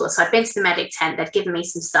uncomfortable. So I'd been to the medic tent. They'd given me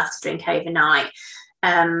some stuff to drink overnight.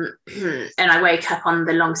 And I woke up on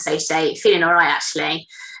the long stage day feeling all right, actually.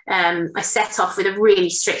 I set off with a really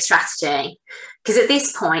strict strategy because at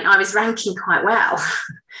this point I was ranking quite well.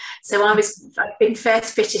 So I've been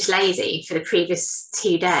first British lady for the previous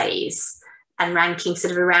 2 days and ranking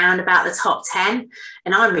sort of around about the top 10.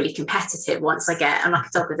 And I'm really competitive I'm like a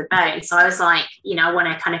dog with a bone. So I was like, I want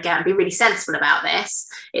to kind of go and be really sensible about this.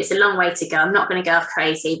 It's a long way to go. I'm not going to go off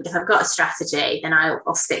crazy, but if I've got a strategy, then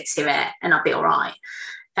I'll stick to it and I'll be all right.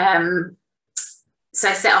 So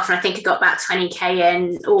I set off and I think I got about 20K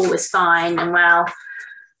in, all was fine and well.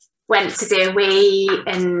 Went to do a wee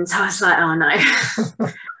and I was like, oh no.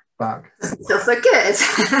 Back. Still so good.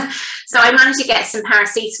 So I managed to get some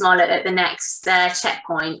paracetamol at the next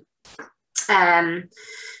checkpoint. And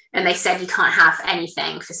they said you can't have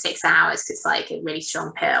anything for 6 hours because it's like a really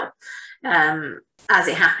strong pill. As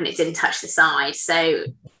it happened, it didn't touch the side. So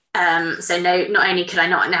no, not only could I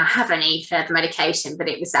not now have any further medication, but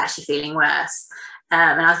it was actually feeling worse.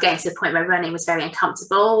 And I was getting to the point where running was very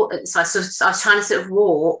uncomfortable. So I was trying to sort of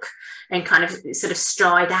walk and kind of sort of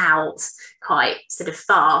stride out quite sort of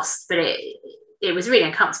fast, but it was really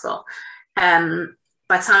uncomfortable.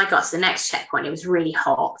 By the time I got to the next checkpoint, it was really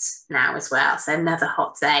hot now as well. So another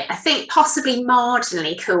hot day. I think possibly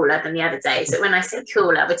marginally cooler than the other days. But when I say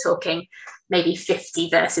cooler, we're talking maybe 50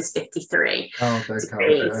 versus 53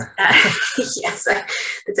 degrees. Yeah, so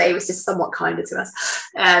the day was just somewhat kinder to us.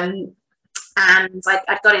 And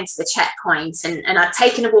I got into the checkpoint and I'd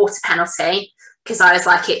taken a water penalty because I was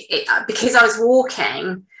like, because I was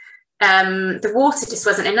walking, the water just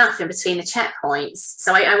wasn't enough in between the checkpoints.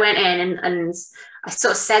 So I went in and I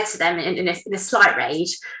sort of said to them in a slight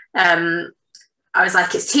rage, I was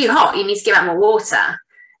like, it's too hot, you need to give out more water.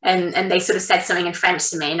 And they sort of said something in French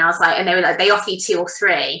to me and I was like, and they were like, they offer you 2 or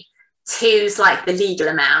 3. 2's like the legal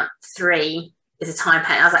amount, 3 there's a time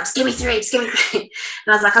pen. I was like, just give me 3, just give me 3. And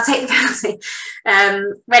I was like, I'll take the penalty.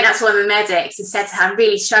 Went up to one of the medics and said to her, I'm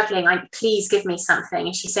really struggling, please give me something.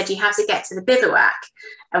 And she said, you have to get to the bivouac.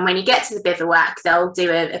 And when you get to the bivouac, they'll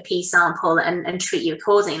do a pee sample and treat you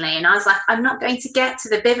accordingly. And I was like, I'm not going to get to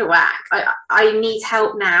the bivouac. I need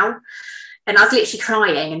help now. And I was literally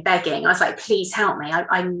crying and begging. I was like, please help me.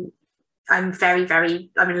 I'm very, very,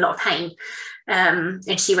 I'm in a lot of pain.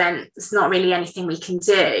 And she went, there's not really anything we can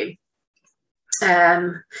do.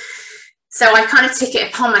 So I kind of took it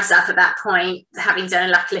upon myself at that point, having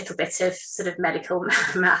done like a little bit of sort of medical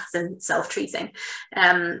maths and self-treating.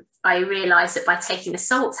 I realised that by taking the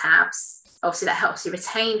salt tabs, obviously that helps you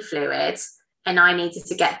retain fluid, and I needed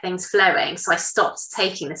to get things flowing. So I stopped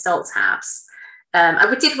taking the salt tabs.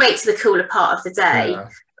 I did wait to the cooler part of the day,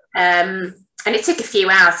 and it took a few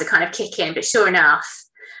hours to kind of kick in, but sure enough,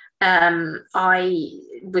 I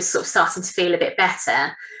was sort of starting to feel a bit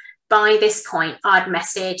better. By this point, I'd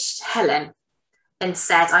messaged Helen and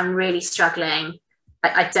said, I'm really struggling.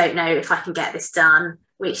 I don't know if I can get this done.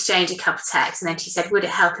 We exchanged a couple of texts, and then she said, would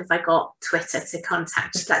it help if I got Twitter to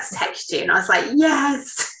contact, let's text you? And I was like,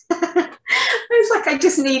 yes. I was like, I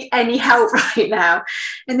just need any help right now.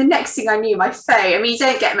 And the next thing I knew, my phone, I mean, you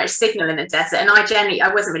don't get much signal in the desert. And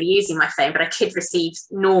I wasn't really using my phone, but I could receive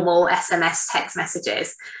normal SMS text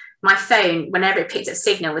messages. My phone, whenever it picked up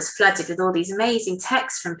signal, was flooded with all these amazing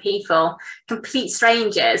texts from people, complete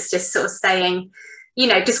strangers, just sort of saying, you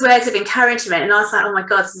know, just words of encouragement. And I was like, oh my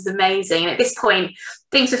God, this is amazing. And at this point,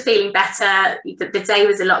 things were feeling better. The day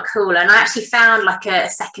was a lot cooler. And I actually found like a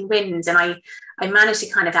second wind, and I managed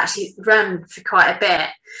to kind of actually run for quite a bit.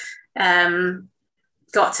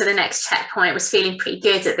 Got to the next checkpoint, was feeling pretty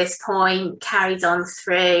good at this point, carried on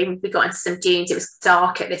through. We got into some dunes. It was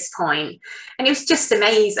dark at this point, and it was just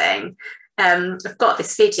amazing. I've got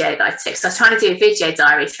this video that I took. So I was trying to do a video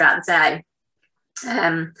diary throughout the day.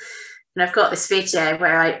 And I've got this video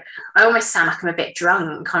where I almost sound like I'm a bit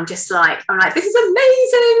drunk. I'm like, this is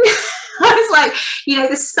amazing. I was like, you know,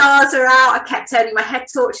 the stars are out. I kept turning my head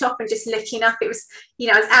torch off and just looking up. It was, you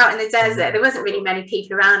know, I was out in the desert. There wasn't really many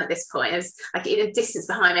people around at this point. It was like in a distance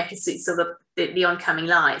behind me, I could see sort of the oncoming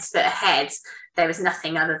lights, but ahead there was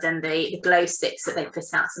nothing other than the glow sticks that they put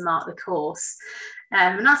out to mark the course.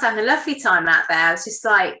 And I was having a lovely time out there. I was just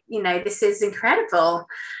like, you know, this is incredible.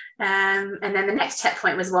 And then the next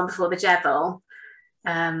checkpoint was one before the Jebel.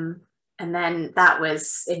 And then that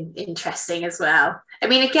was interesting as well. I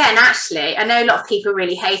mean, again, actually, I know a lot of people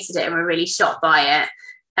really hated it and were really shocked by it.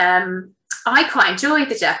 I quite enjoyed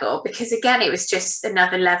the Jebel because, again, it was just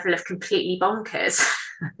another level of completely bonkers.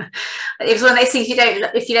 It was one of those things,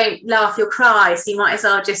 if you don't laugh, you'll cry. So you might as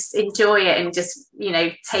well just enjoy it and just, you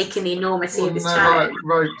know, take in the enormity of this challenge. Like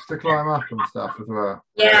ropes to climb up and stuff as well.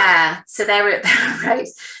 Yeah, so there were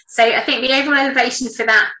ropes. So I think the overall elevation for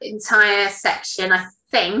that entire section, I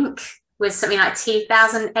think, was something like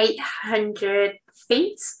 2,800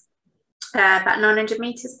 feet, about 900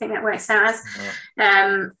 meters. I think that works out as.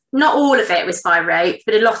 Yeah. Not all of it was by rope,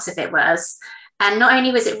 but a lot of it was. And not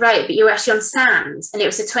only was it rope, but you were actually on sand, and it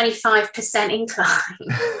was a 25% incline.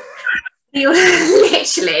 You're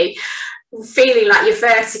literally feeling like you're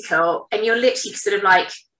vertical, and you're literally sort of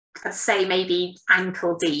like, I'd say maybe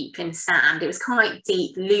ankle deep in sand. It was quite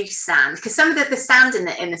deep, loose sand, because some of the sand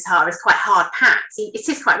in the Sahara is quite hard packed. It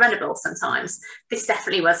is quite runnable sometimes. This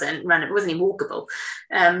definitely wasn't runnable, it wasn't even walkable.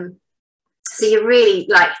 So you're really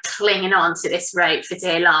like clinging on to this rope for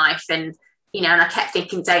dear life. And, you know, and I kept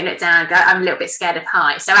thinking, don't look down, I'm a little bit scared of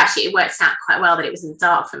heights. So actually it worked out quite well that it was in the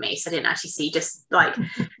dark for me. So I didn't actually see just like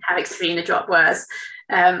how extreme the drop was.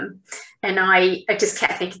 And I just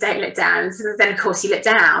kept thinking, don't look down. So then, of course, you look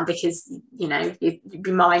down because, you know,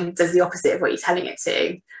 your mind does the opposite of what you're telling it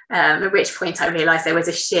to. At which point I realised there was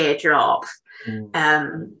a sheer drop. So I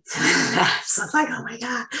was like, oh my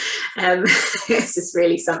God, this is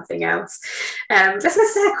really something else. As I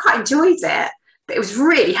say, I quite enjoyed it, but it was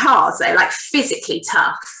really hard, though, like physically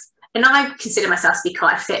tough. And I consider myself to be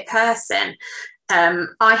quite a fit person.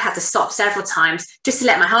 I had to stop several times just to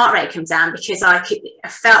let my heart rate come down because I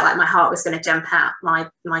felt like my heart was going to jump out my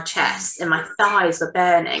chest and my thighs were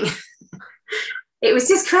burning. It was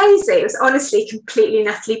just crazy. It was honestly completely and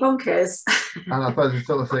utterly bonkers. And I suppose the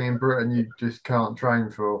sort of thing in Britain you just can't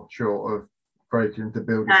train for, short of breaking into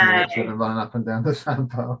buildings and running up and down the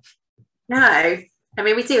sandpath. No. I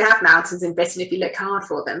mean, we do have mountains in Britain if you look hard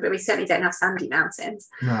for them, but we certainly don't have sandy mountains.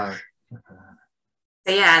 No.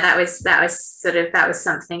 So yeah, that was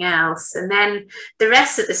something else. And then the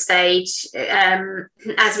rest of the stage,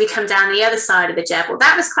 as we come down the other side of the Jebel,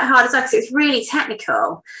 that was quite hard as well because it was really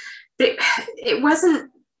technical. But it wasn't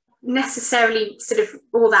necessarily sort of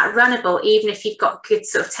all that runnable, even if you've got good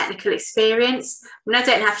sort of technical experience. I mean, I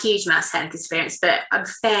don't have huge amounts of technical experience, but I'm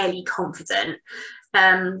fairly confident.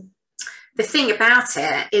 The thing about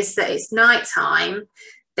it is that it's nighttime.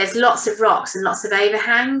 There's lots of rocks and lots of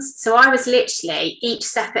overhangs. So I was literally each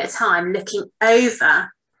step at a time looking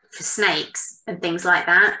over for snakes and things like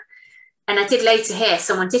that. And I did later hear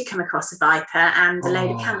someone did come across a viper and a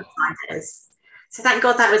load of camel spiders. So thank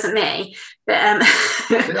God that wasn't me. But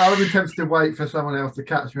I would be tempted to wait for someone else to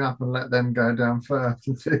catch me up and let them go down first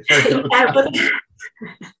and see if they got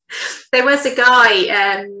there was a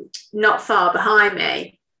guy not far behind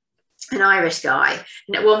me, an Irish guy,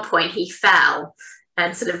 and at one point he fell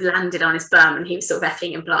and sort of landed on his bum, and he was sort of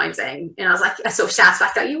effing and blinding. And I was like, I sort of shouted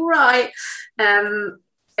back, "Are you all right?"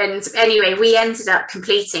 And anyway, we ended up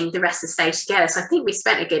completing the rest of the stage together. So I think we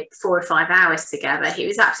spent a good 4 or 5 hours together. He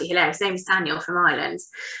was absolutely hilarious. His name was Daniel from Ireland.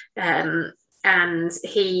 And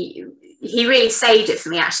he really saved it for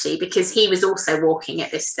me, actually, because he was also walking at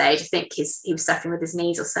this stage. I think he was suffering with his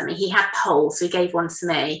knees or something. He had poles, so he gave one to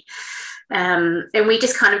me. And we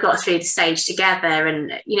just kind of got through the stage together.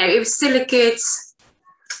 And, you know, it was still a good,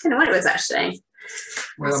 I don't know what it was, actually.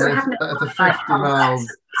 Well, I mean, it's a 50-mile day,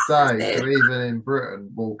 so even in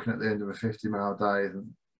Britain, walking at the end of a 50-mile day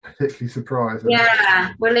isn't particularly surprising.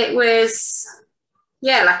 Yeah, well, it was,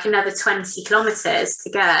 yeah, like another 20 kilometres to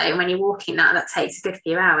go. And when you're walking that takes a good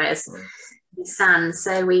few hours in sand.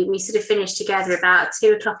 So we sort of finished together about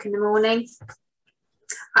 2 o'clock in the morning.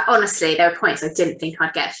 Honestly, there were points I didn't think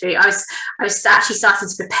I'd get through. I was actually starting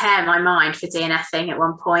to prepare my mind for DNFing at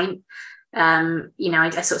one point. You know, I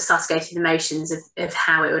sort of started to go through the motions of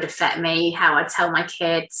how it would affect me, how I'd tell my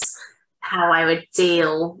kids, how I would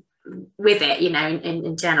deal with it. You know,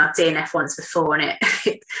 in general, I've DNF once before, and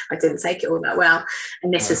I didn't take it all that well.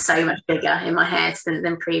 And this was so much bigger in my head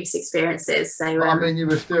than previous experiences. So, I mean, you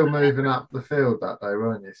were still moving up the field that day,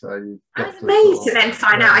 weren't you? So you I was amazed to then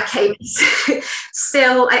find out I came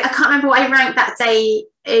still. I can't remember what I ranked that day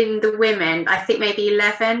in the women. I think maybe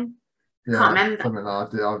 11. Yeah, can't remember. Something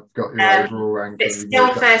like that. I've got your overall ranking. But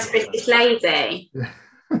still first British lady. Yeah.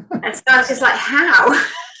 And so I was just like, how?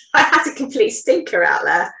 I had a complete stinker out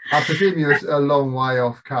there. I presume you were a long way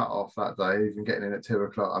off cut-off that day, even getting in at 2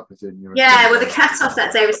 o'clock, I presume you were. Yeah, well, the cut-off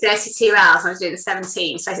that day was 32 hours. I was doing the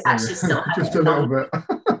 17, so I actually still had just a little bit.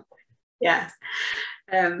 Yeah.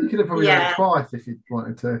 You could have probably done it twice if you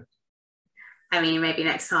wanted to. I mean, maybe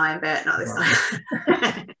next time, but not this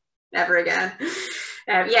time. Never again.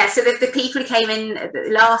 Yeah, so the people who came in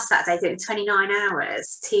last Saturday did 29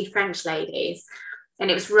 hours, 2 French ladies,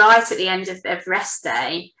 and it was right at the end of rest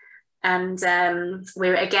day. And we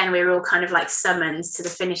were all kind of like summoned to the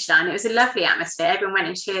finish line. It was a lovely atmosphere. Everyone went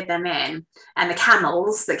and cheered them in, and the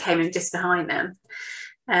camels that came in just behind them.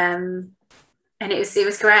 And it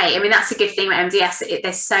was great. I mean, that's a good thing with MDS.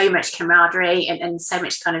 There's so much camaraderie and so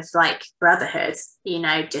much kind of like brotherhood, you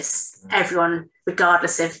know, just everyone,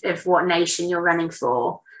 regardless of what nation you're running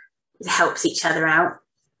for, helps each other out.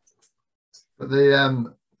 But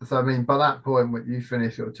so I mean, by that point, when you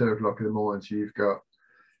finish at 2 o'clock in the morning, so you've got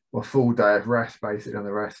a full day of rest basically on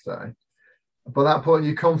the rest day. By that point, are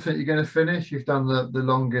you confident you're going to finish? You've done the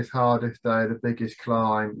longest, hardest day, the biggest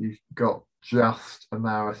climb. You've got just a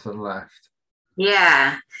marathon left.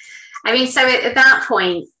 Yeah. I mean, so at that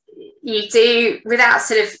point, you do, without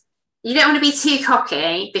sort of, you don't want to be too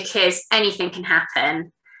cocky because anything can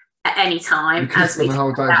happen at any time. As we the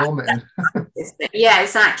whole day vomiting. Yeah,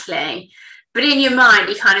 exactly. But in your mind,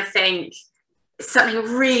 you kind of think something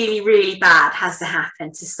really, really bad has to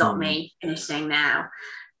happen to stop me finishing now.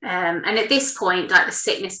 And at this point, like the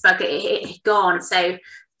sickness bug, it had gone. So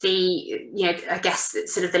I guess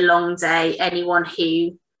sort of the long day, anyone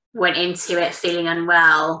who went into it feeling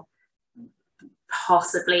unwell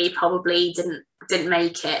probably didn't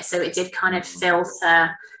make it. So it did kind of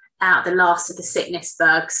filter out the last of the sickness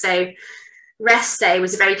bug. So rest day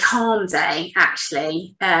was a very calm day,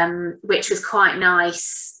 actually, which was quite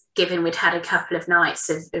nice, given we'd had a couple of nights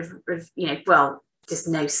of just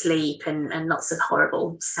no sleep and lots of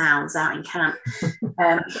horrible sounds out in camp.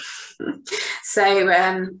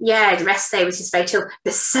 The rest day was just very chill.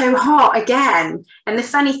 But so hot again. And the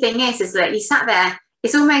funny thing is that you sat there,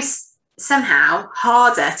 it's almost somehow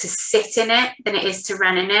harder to sit in it than it is to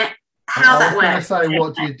run in it. How that works. I was going to say,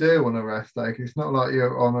 what do you do on a rest day? It's not like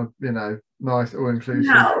you're on a nice all-inclusive.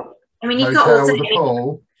 No, I mean you've got all the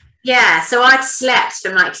pool. Yeah, so I'd slept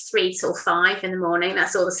from like 3 till 5 in the morning.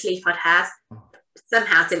 That's all the sleep I'd had.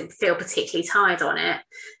 Somehow didn't feel particularly tired on it.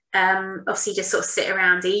 Obviously just sort of sit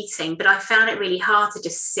around eating, but I found it really hard to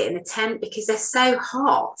just sit in the tent because they're so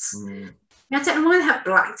hot. I don't know why they have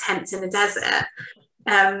black tents in the desert.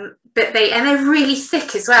 But they're really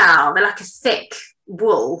thick as well. They're like a thick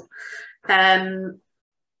wool.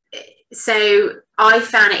 So I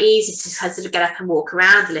found it easy to sort of get up and walk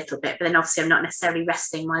around a little bit, but then obviously I'm not necessarily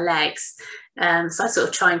resting my legs. So I sort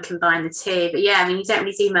of try and combine the two. But yeah, I mean, you don't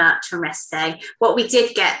really do much on rest day. What we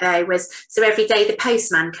did get though was, so every day the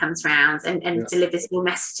postman comes round and delivers your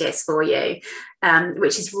messages for you,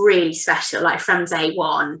 which is really special. Like from day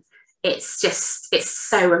one, it's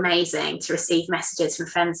so amazing to receive messages from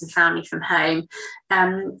friends and family from home.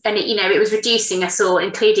 And it was reducing us all,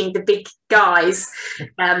 including the big guys,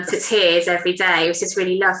 to tears every day. It was just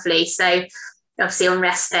really lovely. So obviously on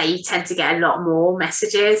rest day, you tend to get a lot more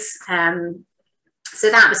messages. So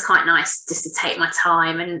that was quite nice just to take my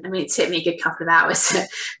time. And I mean, it took me a good couple of hours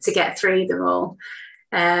to get through them all.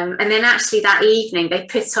 And then actually that evening they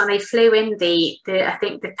flew in I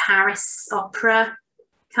think the Paris Opera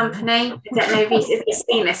Company. I don't know if you've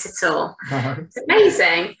seen this at all. It's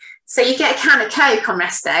amazing. So you get a can of Coke on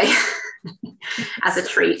rest day as a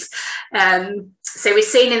treat. So we've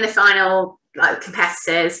seen in the final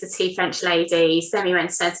competitors, the two French ladies. Then we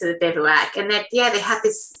went to the bivouac, and they had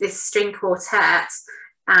this string quartet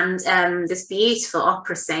and this beautiful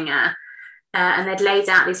opera singer, and they'd laid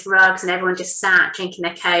out these rugs, and everyone just sat drinking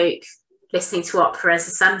their Coke, listening to opera as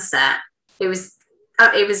the sun set. It was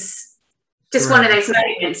just one of those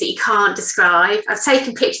moments that you can't describe. I've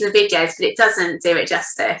taken pictures and videos, but it doesn't do it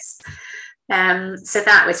justice. So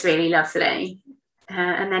that was really lovely.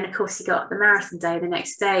 And then, of course, you got the marathon day the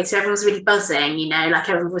next day. So everyone was really buzzing,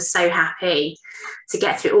 everyone was so happy to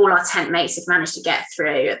get through. All our tent mates had managed to get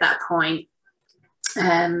through at that point.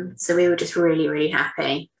 So we were just really, really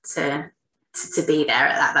happy to be there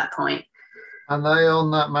at that point. And they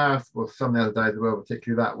on that marathon, well, some of the other days as well,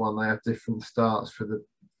 particularly that one, they have different starts for the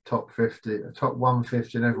top 50, top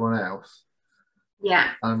 150 and everyone else.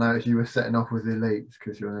 Yeah. I noticed you were setting off with elites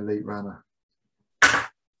because you're an elite runner.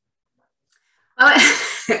 I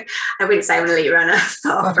wouldn't say I'm an elite runner. That's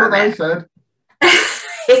what they said.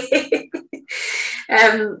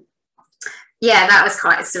 Yeah, that was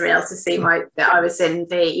quite surreal to see that I was in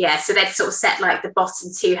so they'd sort of set like the bottom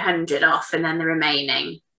 200 off, and then the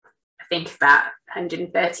remaining, I think about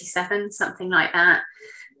 137, something like that.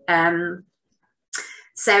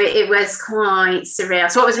 So it was quite surreal.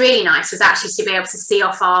 So what was really nice was actually to be able to see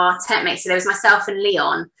off our tent mates. So there was myself and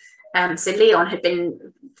Leon. So Leon had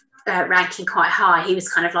been ranking quite high. He was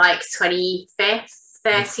kind of like 25th,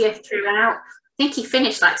 30th throughout. I think he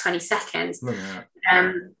finished like 22nd.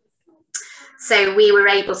 So we were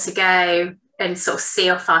able to go and sort of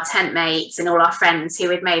see off our tent mates and all our friends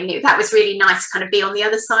who had made it. That was really nice to kind of be on the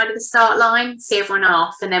other side of the start line, see everyone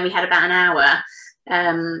off. And then we had about an hour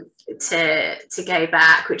to go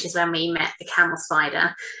back, which is when we met the camel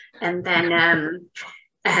spider. And then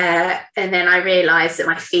I realised that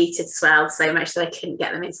my feet had swelled so much that I couldn't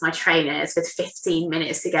get them into my trainers with 15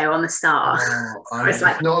 minutes to go on the start. It's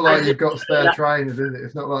not like you've got spare trainers, is it?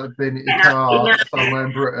 It's not like being at your car somewhere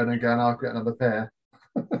in Britain and going, I'll get another pair.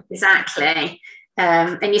 Exactly.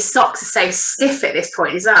 And your socks are so stiff at this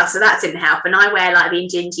point as well, so that didn't help. And I wear like the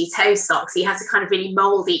Injinji toe socks, so you have to kind of really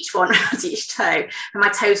mould each one around each toe. And my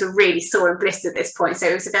toes were really sore and blistered at this point, so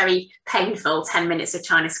it was a very painful 10 minutes of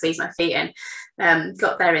trying to squeeze my feet in.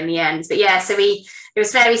 Got there in the end, but yeah, so it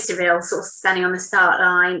was very surreal, sort of standing on the start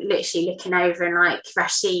line, literally looking over, and like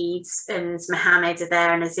Rashid and Mohammed are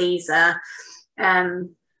there, and Aziza,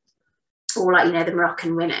 all like the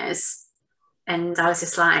Moroccan winners, and I was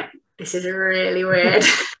just like, this is really weird.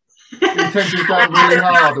 You tend to go really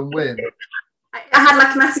hard and win. I had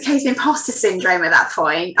like a massive case of imposter syndrome at that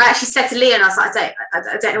point. I actually said to Leon, I was like,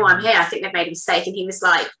 I don't know why I'm here. I think they've made a mistake. And he was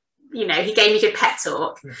like, he gave me a good pep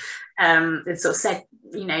talk, and sort of said,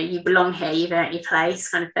 you belong here, you've earned your place,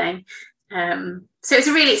 kind of thing. So it was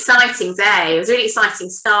a really exciting day. It was a really exciting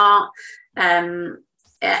start.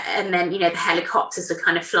 And then, the helicopters were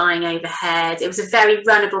kind of flying overhead. It was a very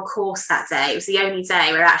runnable course that day. It was the only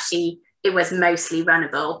day where actually it was mostly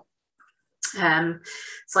runnable.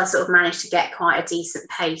 So I sort of managed to get quite a decent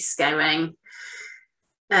pace going.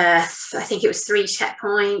 I think it was 3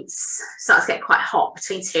 checkpoints. Started to get quite hot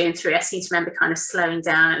between 2 and 3. I seem to remember kind of slowing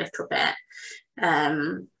down a little bit.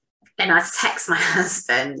 And I text my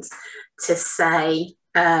husband to say,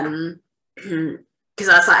 because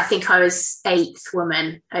I was like, I think I was 8th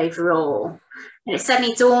woman overall. And it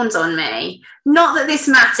suddenly dawned on me, not that this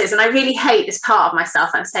matters, and I really hate this part of myself,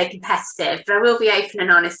 I'm so competitive, but I will be open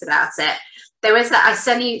and honest about it. There was that, I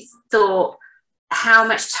suddenly thought, how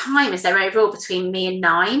much time is there overall between me and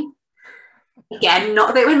 9? Again,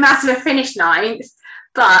 not that it would matter if I finished 9th,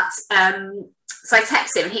 but so I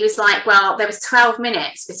texted him and he was like, well, there was 12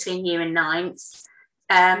 minutes between you and 9th.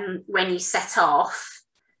 when you set off,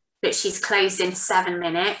 but she's closed in 7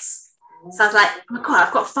 minutes. So I was like, oh my God,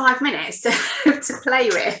 I've got 5 minutes to play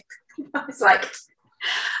with. I was like,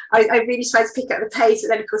 I really tried to pick up the pace, but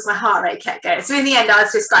then of course my heart rate kept going. So in the end, I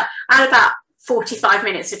was just like, I had about 45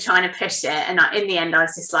 minutes of trying to push it, and in the end I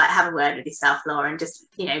was just like, have a word with yourself, Laura, and just,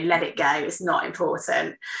 you know, let it go. It's not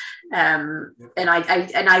important. And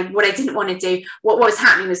what I didn't want to do, what was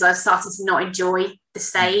happening was I was starting to not enjoy the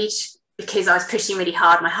stage because I was pushing really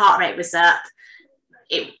hard. My heart rate was up,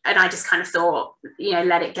 and I just kind of thought, you know,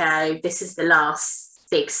 let it go. This is the last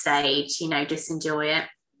big stage, you know, just enjoy it.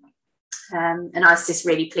 And I was just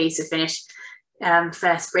really pleased to finish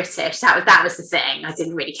first British. That was the thing. I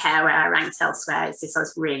didn't really care where I ranked elsewhere. It's just I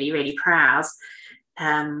was really, really proud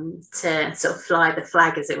to sort of fly the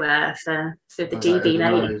flag, as it were, for the GB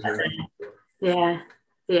ladies.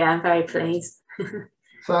 Yeah, I'm very pleased.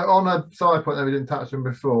 So on a side point that we didn't touch on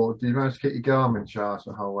before, do you manage to keep your Garmin charged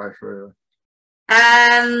the whole way through?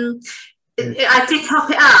 I did top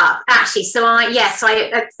it up actually. So I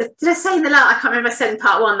did I say in the last, I can't remember if I said in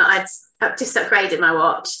part 1 that I'd just upgraded my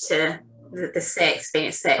watch to the 6, being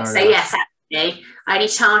at 6. Oh, so yeah. yes, actually, I only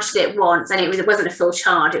charged it once, and it wasn't a full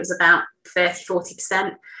charge. It was about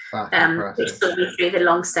 30-40%, which saw me through the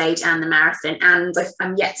long stage and the marathon. And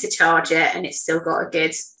I'm yet to charge it, and it's still got a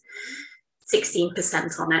good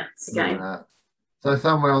 16% on it to go. Yeah. So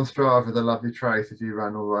somewhere on Strava, the lovely trace, if you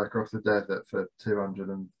ran all the way across the desert for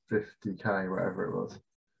 250k, whatever it was.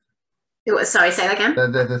 Sorry, say that again.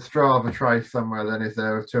 There's a Strava trace somewhere, then, is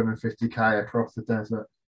there, of 250k across the desert?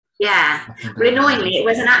 Yeah, but annoyingly, it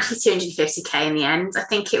wasn't actually 250k in the end. I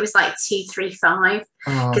think it was like 235.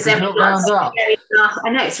 Because then we got I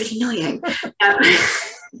know, it's really annoying.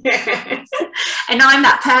 And I'm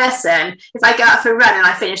that person, if I go out for a run and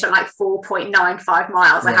I finish on like 4.95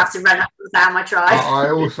 miles, I have to run up and down my drive.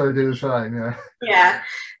 I also do the same, yeah.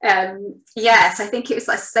 So I think it was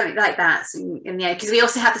like something like that in the end, because we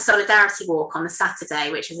also had the Solidarity Walk on the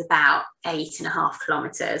Saturday, which was about 8.5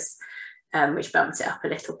 kilometres, which bumped it up a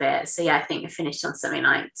little bit. So yeah, I think I finished on something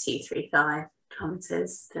like 235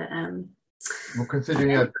 kilometres. But well, considering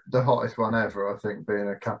you had the hottest one ever, I think being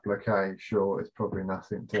a couple of K short is probably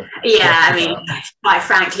nothing to. Yeah, I mean, quite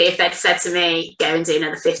frankly, if they'd said to me, go and do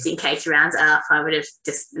another 15k to round it up, I would have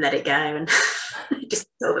just let it go and just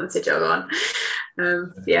told them to jog on. I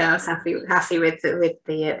was happy with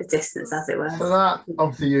the distance, as it were. So that,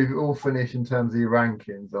 obviously, you all finished in terms of your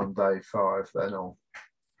rankings on day 5, then, or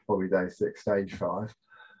probably day 6, stage 5.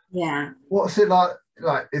 Yeah. What's it like?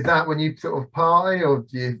 Like, is that when you sort of party, or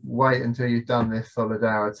do you wait until you've done this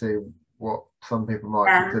Solidarity, what some people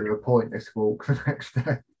might consider a pointless walk the next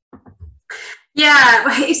day? Yeah,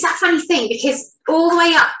 well, it's that funny thing, because all the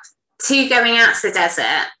way up to going out to the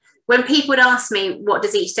desert, when people would ask me what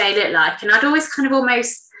does each day look like, and I'd always kind of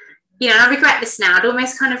almost, you know, I regret this now, I'd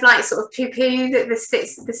almost kind of like sort of poo-poo the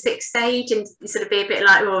sixth stage and sort of be a bit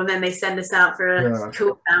like, well, and then they send us out for a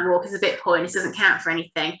cool down walk. It's a bit pointless, doesn't count for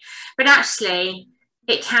anything. But actually,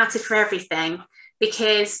 it counted for everything,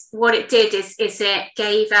 because what it did is it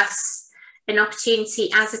gave us an opportunity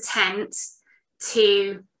as a tent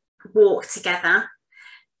to walk together.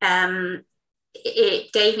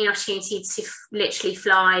 It gave me an opportunity to literally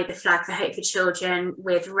fly the flag for Hope for Children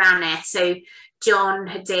with Ranit. So John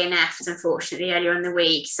had DNF'd, unfortunately, earlier in the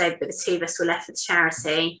week, but the two of us were left with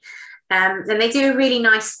charity. And they do a really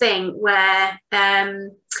nice thing where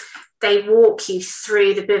they walk you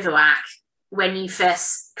through the bivouac when you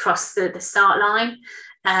first cross the start line.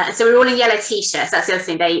 And so we were all in yellow t-shirts. That's the other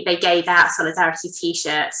thing. They gave out Solidarity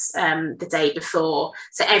t-shirts the day before.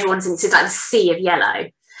 So everyone's into like the sea of yellow.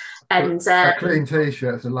 And a clean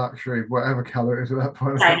t-shirt's a luxury, whatever colour it is at that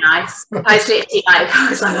point. So nice. I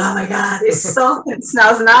was like, oh my God, it's soft and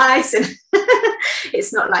smells nice, and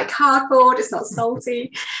it's not like cardboard, it's not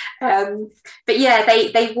salty. But yeah,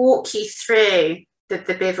 they walk you through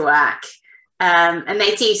the bivouac. And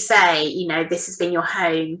they do say, you know, this has been your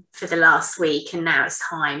home for the last week, and now it's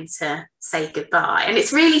time to say goodbye. And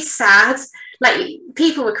it's really sad. Like,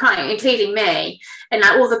 people were crying, including me, and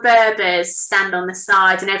like all the Berbers stand on the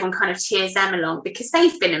side and everyone kind of cheers them along, because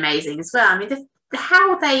they've been amazing as well. I mean,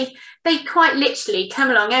 how they quite literally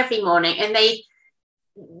come along every morning, and they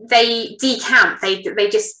decamp, they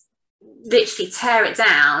just literally tear it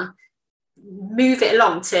down, move it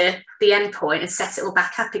along to the end point and set it all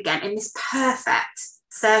back up again in this perfect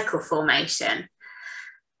circle formation.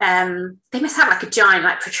 They must have like a giant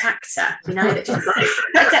like protractor, you know, that just like,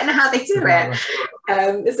 I don't know how they do it.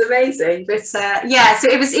 It's amazing, but yeah, so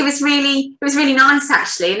it was really nice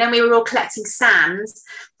actually. And then we were all collecting sand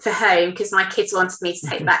for home because my kids wanted me to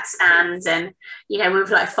take back sand, and you know, we were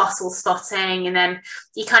like fossil spotting, and then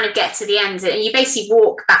you kind of get to the end and you basically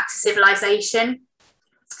walk back to civilization.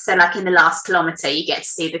 So like in the last kilometre, you get to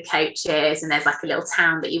see the coaches, and there's like a little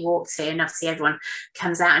town that you walk to, and obviously everyone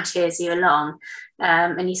comes out and cheers you along.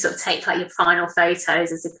 And you sort of take like your final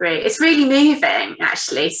photos as a group. It's really moving,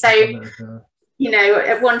 actually. So, you know,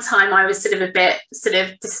 at one time I was sort of a bit sort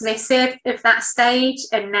of dismissive of that stage,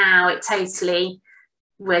 and now it totally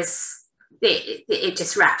was. It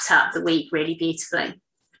just wrapped up the week really beautifully.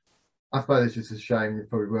 I suppose it's just a shame there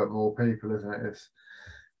probably weren't more people, isn't it? It's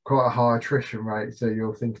quite a high attrition rate, so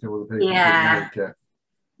you're thinking of all the people who didn't make it.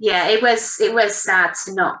 Yeah, it was sad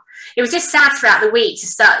to not. It was just sad throughout the week to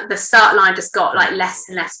start. The start line just got like less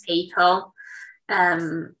and less people.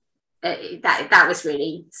 That was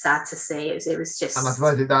really sad to see. It was just. And I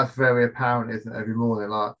suppose that's very apparent, isn't it? Every morning,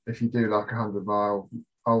 like if you do like a 100-mile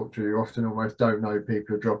ultra, you often almost don't know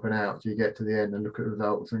people are dropping out. So you get to the end and look at the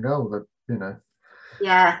results and go, oh, you know,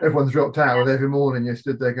 yeah, everyone's dropped out. Well, every morning you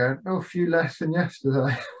stood there going, oh, a few less than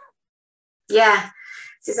yesterday. Yeah.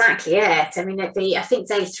 That's exactly it. I mean, I think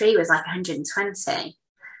day 3 was like 120.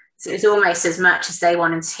 So it was almost as much as day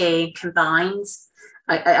 1 and 2 combined.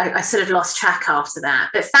 I sort of lost track after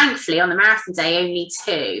that. But thankfully, on the marathon day, only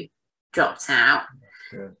 2 dropped out.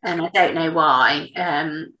 And I don't know why.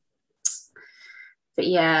 But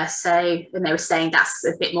yeah, so, and they were saying that's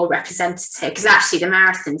a bit more representative. Because actually, the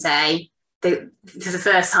marathon day, for the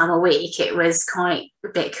first time a week, it was quite a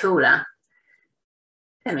bit cooler.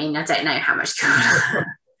 I mean, I don't know how much cooler.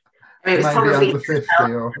 I mean, it was maybe probably 50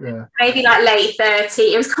 or, yeah. Maybe like late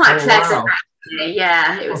 30. It was quite pleasant, wow. Actually.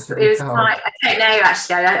 Yeah, it was quite. I don't know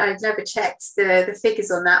actually. I've never checked the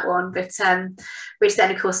figures on that one, but which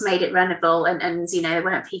then of course made it runnable, and you know, there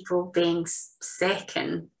weren't people being sick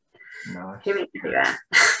and. Nice.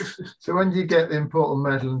 So when do you get the important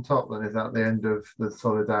medal and top then? Is that the end of the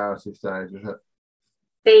solidarity stage? Is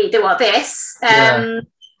it? The what? This. Yeah.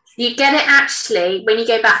 You get it actually when you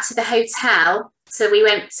go back to the hotel. So we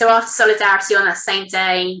went, so after Solidarity on that same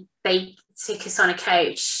day, they took us on a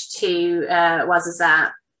coach to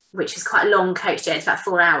Ouarzazate, which is quite a long coach journey, it's about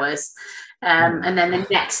 4 hours. And then the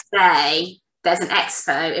next day, there's an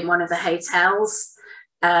expo in one of the hotels.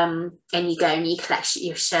 And you go and you collect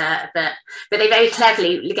your shirt. But they very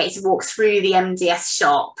cleverly get you to walk through the MDS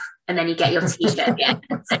shop, and then you get your T-shirt again.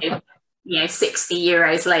 So, you know, 60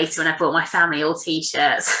 euros later when I bought my family all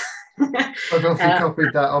T-shirts. I've obviously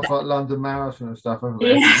copied that off like London Marathon and stuff, haven't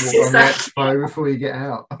they? Yes, exactly. On the expo before you get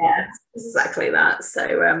out. Yeah, exactly that.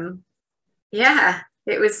 So, yeah,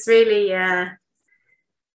 it was really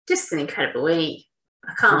just an incredible week.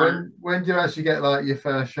 I can't. So when do you actually get like your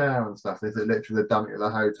first shower and stuff? Is it literally the dump at the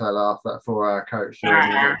hotel after that 4-hour coach?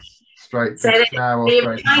 Yeah. Straight to the shower, the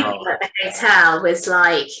arrival at the hotel was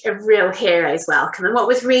like a real hero's welcome. And what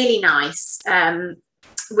was really nice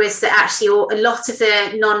was that actually a lot of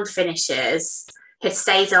the non-finishers had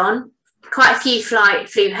stayed on. Quite a few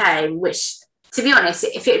flew home, which, to be honest,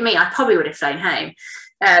 if it were me, I probably would have flown home.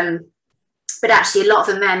 But actually, a lot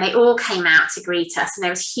of the men, they all came out to greet us, and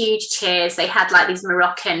there was huge cheers. They had like these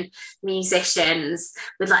Moroccan musicians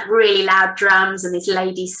with like really loud drums and these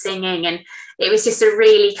ladies singing, and it was just a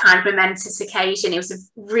really kind of momentous occasion. It was a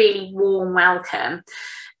really warm welcome,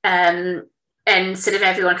 and sort of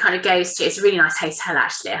everyone kind of goes to. It's a really nice hotel,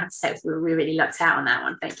 actually. I have to say, we really lucked out on that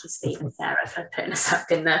one. Thank you, Steve and Sarah, for putting us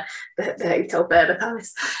up in the Hotel Berber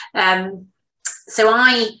Palace. So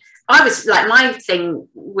I was like, my thing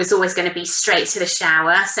was always going to be straight to the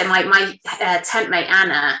shower. So my tent mate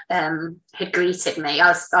Anna had greeted me. I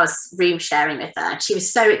was room sharing with her. She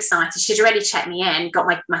was so excited. She'd already checked me in, got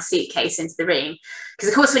my suitcase into the room. Because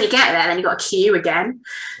of course, when you get there, then you've got a queue again.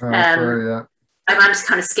 Sorry, yeah. I managed to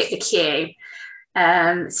kind of skip the queue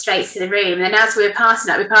straight to the room. And then as we were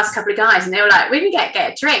passing, we passed a couple of guys, and they were like, "We can get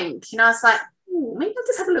a drink." And I was like, maybe I'll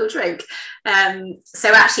just have a little drink. So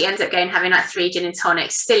I actually ended up having like 3 gin and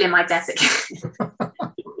tonics, still in my desert. So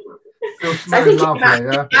I think about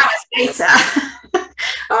hours later,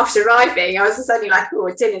 after arriving, I was just only like, oh,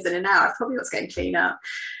 dinner's in an hour. I probably was going to clean up.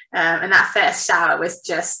 And that first shower was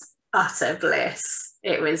just utter bliss.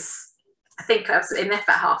 It was, I think I was in there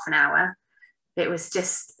for half an hour. It was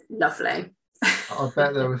just lovely. I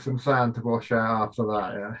bet there was some sand to wash out after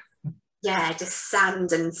that, yeah. Yeah, just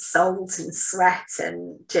sand and salt and sweat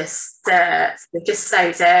and just dirt. They're just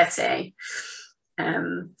so dirty.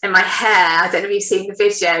 And my hair, I don't know if you've seen the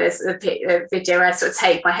video, there's a video where I sort of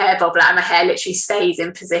take my hair bobble out and my hair literally stays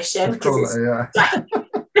in position. Quality, yeah.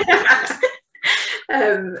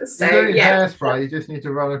 So you don't need yeah, hairspray, you just need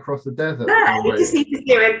to run across the desert. yeah, you just need to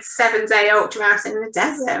do a 7-day ultra marathon in the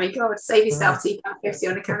desert. I mean, God, save yourself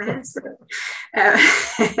 £2.50 on a can of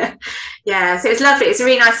hairspray. Yeah, so it was lovely. It was a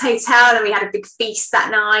really nice hotel, and we had a big feast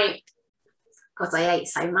that night. God, I ate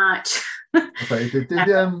so much. Okay,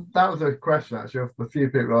 that was a question actually. A few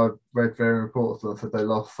people I've read varying reports on said they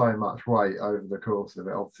lost so much weight over the course of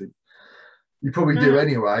it. Obviously, you probably do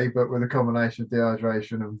anyway, but with a combination of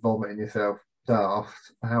dehydration and vomiting yourself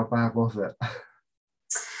daft, how bad was it?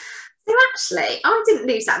 So actually, I didn't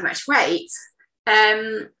lose that much weight.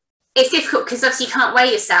 It's difficult because obviously you can't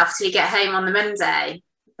weigh yourself till you get home on the Monday,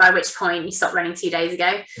 by which point you stopped running 2 days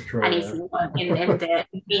ago. True, and even in the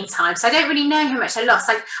meantime. So I don't really know how much I lost.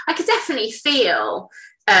 I could definitely feel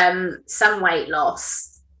some weight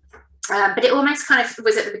loss, but it almost kind of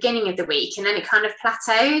was at the beginning of the week, and then it kind of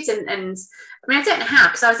plateaued. And I mean, I don't know how,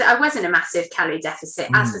 because I was in a massive calorie deficit,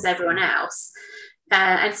 as was everyone else.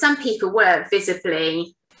 And some people were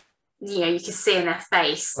visibly, you could see in their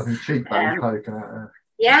face. I think cheekbones poking out there.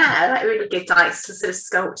 Yeah, like really good, like sort of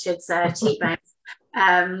sculptured cheekbones.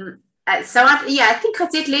 So I think I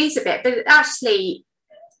did lose a bit, but actually,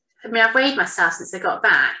 I mean, I've weighed myself since I got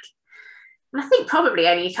back, and I think probably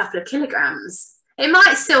only a couple of kilograms. It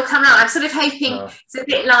might still come out. I'm sort of hoping it's a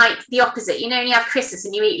bit like the opposite. When you have Christmas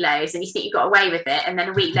and you eat loads and you think you got away with it, and then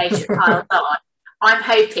a week later it piles on. I'm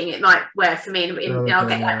hoping it might work for me, and I'll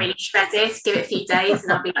get like really shredded. Give it a few days,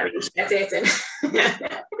 and I'll be like really shredded.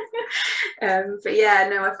 But yeah,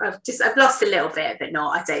 no, I've lost a little bit, but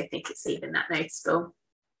not. I don't think it's even that noticeable.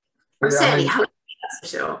 I'm certainly healthy, that's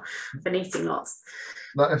for sure. Been eating lots.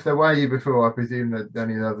 Like if they weigh you before, I presume that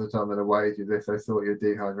any other time that they weighed you, if they thought you're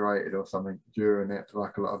dehydrated or something during it,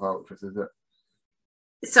 like a lot of ultras, is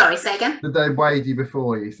it? Sorry, say again. Did they weigh you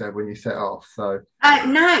before, you said, when you set off? So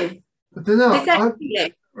no. They're not.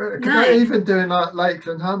 No. Even doing like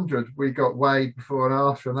Lakeland 100, we got weighed before and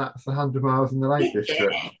after, and that's 100 miles in the Lake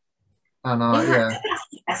District. And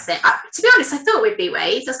that's it. To be honest, I thought we'd be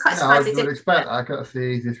weighed. I was quite surprised. I would expect that. That's the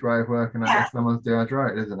easiest way of working out if someone's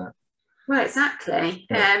dehydrated, isn't it? Well, exactly.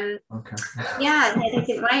 Okay. Yeah, no, they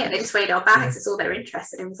didn't weigh it. They just weighed our bags. It's all they're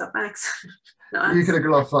interested in was our bags. You could have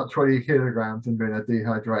lost like 20 kilograms and been a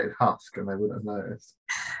dehydrated husk, and they wouldn't have noticed.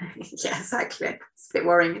 Yeah, exactly. It's a bit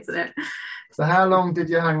worrying, isn't it? So how long did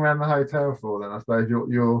you hang around the hotel for then? I suppose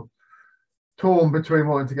you're torn between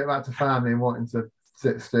wanting to get back to family and wanting to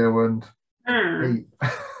sit still and eat.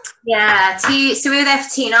 Yeah, so we were there for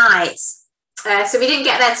 2 nights. So we didn't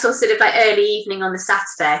get there till sort of like early evening on the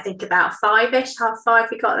Saturday. I think about 5-ish,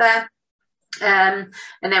 5:30 we got there. And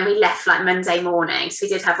then we left like Monday morning. So we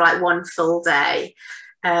did have like one full day,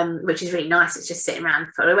 which is really nice. It's just sitting around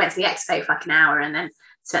the pool. We went to the expo for like an hour and then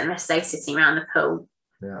spent the rest of the day sitting around the pool.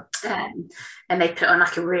 Yeah. And they put on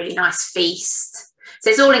like a really nice feast. So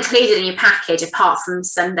it's all included in your package apart from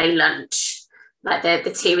Sunday lunch. Like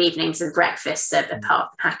the 2 evenings and breakfast are part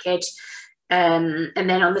of the package. And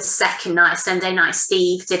then on the second night, Sunday night,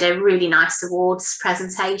 Steve did a really nice awards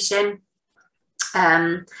presentation.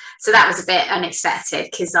 So that was a bit unexpected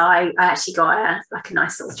because I actually got a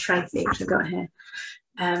nice little trophy, which I've got here.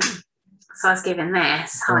 So I was given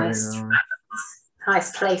this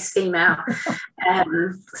highest place female.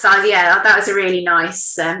 So yeah, that was a really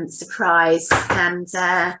nice surprise. And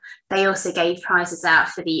they also gave prizes out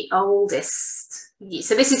for the oldest.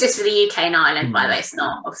 So this is just for the UK and Ireland, by the way. It's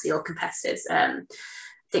not obviously all competitors. I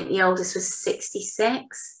think the oldest was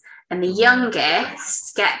 66. And the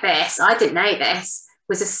youngest, get this, I didn't know this,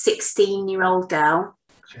 was a 16-year-old girl.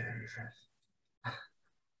 Jesus.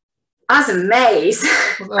 I was amazed.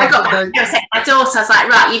 I got back to my daughter, I was like,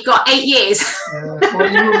 right, you've got 8 years. Well,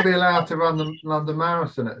 you wouldn't be allowed to run the London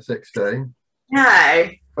Marathon at 16. No.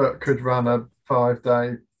 But could run a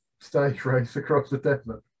 5-day stage race across the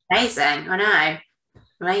desert. Amazing, I know.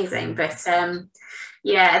 Amazing. But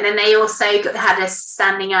yeah, and then they also had us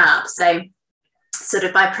standing up. So sort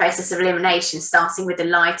of by process of elimination, starting with the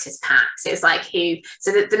lightest pack. So it was like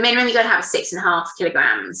so the minimum you got to have is 6.5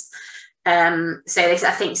 kilograms. So I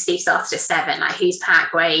think Steve started at 7, like whose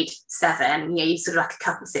pack weighed 7, you sort of like a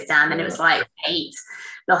couple sit down, then it was like 8,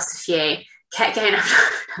 lost a few, kept going up,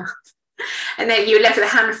 and then you were left with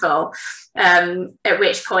a handful, at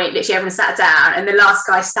which point literally everyone sat down and the last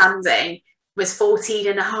guy standing was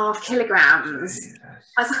 14.5 kilograms. Jesus.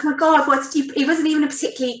 I was like, oh my God, he wasn't even a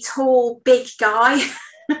particularly tall, big guy. So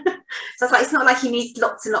I was like, it's not like he needs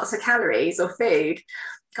lots and lots of calories or food.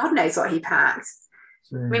 God knows what he packed.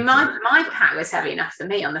 I mean, my pack was heavy enough for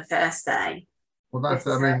me on the first day. Well, that's,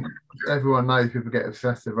 I mean, everyone knows people get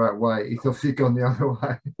obsessed about weight. He's obviously gone the other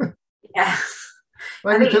way. Yeah.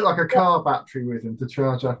 Maybe he took like a car battery with him to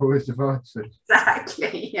charge up all his devices.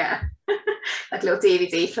 Exactly, yeah. Like a little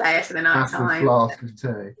DVD player for the night Massive time. flask of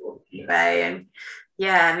tea. And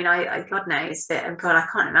yeah, I mean, I God knows, but God, I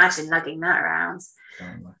can't imagine lugging that around.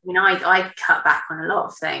 I mean, I cut back on a lot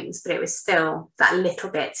of things, but it was still that little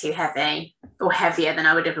bit too heavy, or heavier than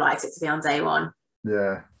I would have liked it to be on day one.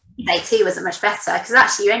 Yeah. Day two wasn't much better, because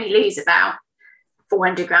actually you only lose about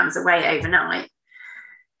 400 grams of weight overnight.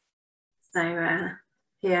 So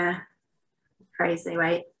yeah, crazy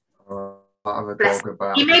weight.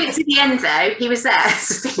 He made it to the end though. He was there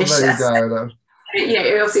to finish. Well, there you go. You know,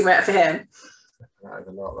 it obviously worked for him. That is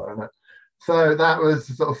a lot, though, isn't it? So that was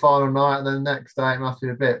the sort of final night, and then the next day it must be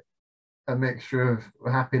a mixture of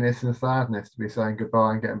happiness and sadness to be saying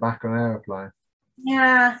goodbye and getting back on an aeroplane.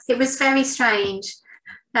 Yeah, it was very strange.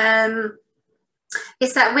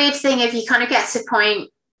 It's that weird thing of you kind of get to a point.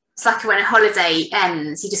 It's like when a holiday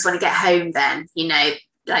ends, you just want to get home. Then you know,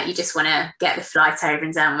 like you just want to get the flight over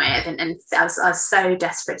and done with. And I was so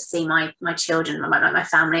desperate to see my children, my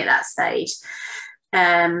family at that stage.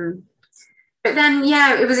 But then,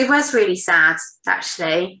 yeah, it was really sad,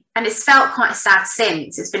 actually. And it's felt quite sad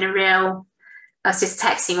since. It's been a real... I was just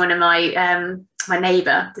texting one of my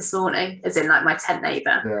neighbour this morning, as in like my tent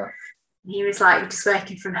neighbour. Yeah. He was like just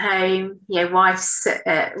working from home, you know, wife's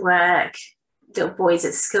at work, little boys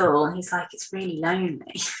at school. And he's like, it's really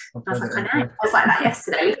lonely. I was like, I know. I was like that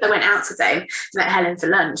yesterday. I went out today, met Helen for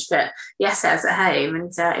lunch, but yesterday I was at home,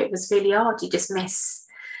 and it was really odd. You just miss...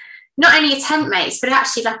 not only your tent mates, but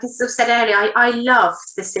actually, like I sort of said earlier, I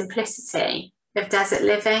loved the simplicity of desert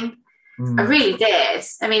living. I really did.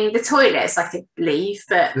 I mean, the toilets I could leave,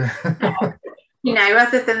 but you know,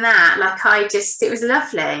 other than that, like it was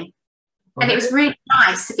lovely. And it was really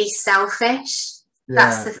nice to be selfish. Yeah.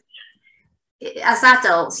 That's as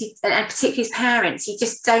adults, and particularly as parents, you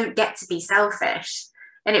just don't get to be selfish.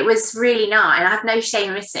 And it was really nice. And I have no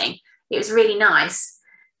shame in admitting, it was really nice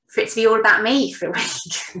for it to be all about me for a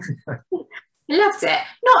week. I loved it.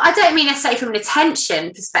 I don't mean necessarily from an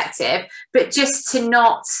attention perspective, but just to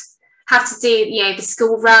not have to do, you know, the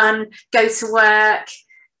school run, go to work,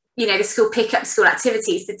 you know, the school pickup, school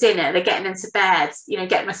activities, the dinner, the getting them to bed, you know,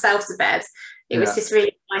 getting myself to bed. It was just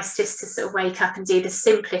really nice just to sort of wake up and do the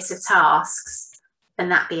simplest of tasks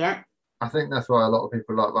and that be it. I think that's why a lot of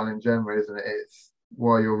people like running generally, isn't it? It's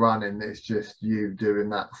while you're running, it's just you doing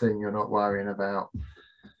that thing. You're not worrying about,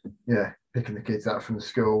 picking the kids up from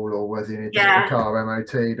school or whether you need to get the car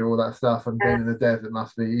MOT'd or all that stuff. And being in the desert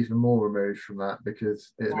must be even more removed from that,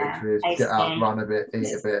 because it literally is get up, run a bit, eat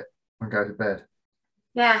a bit and go to bed.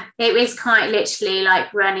 Yeah, it was quite literally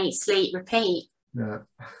like run, eat, sleep, repeat. Yeah.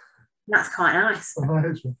 And that's quite nice.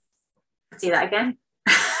 Amazing. I'll do that again.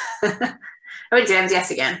 I wouldn't do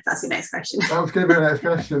MDS again. That's your next question. That was going to be the next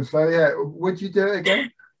question. So yeah, would you do it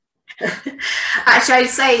again? Actually, I'd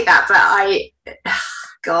say that, but I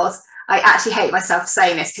actually hate myself for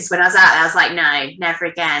saying this, because when I was out there, I was like, no, never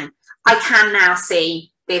again. I can now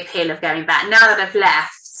see the appeal of going back. Now that I've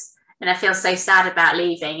left and I feel so sad about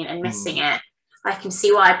leaving and missing it, I can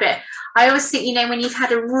see why. But I always think, you know, when you've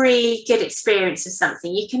had a really good experience of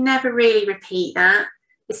something, you can never really repeat that.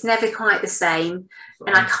 It's never quite the same.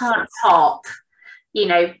 And I can't top, you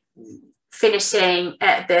know, finishing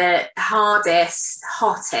at the hardest,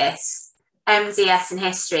 hottest MDS in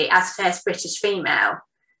history as first British female.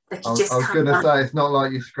 Like I was going to say, it's not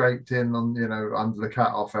like you scraped in on, you know, under the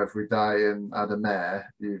cut-off every day and had a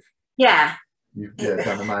mare. You've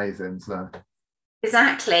done amazing. So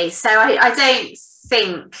exactly. So I don't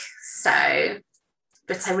think so,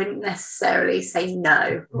 but I wouldn't necessarily say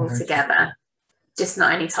no altogether. Just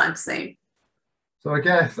not anytime soon. So I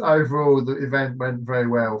guess overall the event went very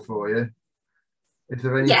well for you. Is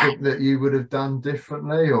there anything that you would have done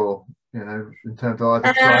differently, or, you know, in terms of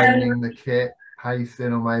either training, the kit,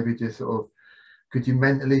 pacing, or maybe just sort of, could you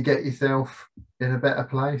mentally get yourself in a better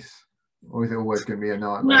place, or is it always going to be a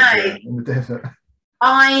nightmare in the desert?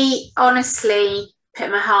 I honestly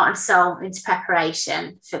put my heart and soul into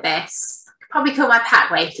preparation for this. Probably call my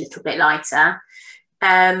pack weight a little bit lighter,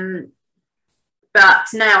 but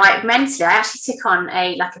no, mentally I actually took on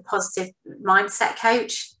a positive mindset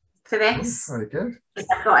coach for this. Very good.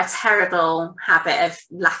 I've got a terrible habit of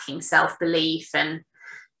lacking self-belief and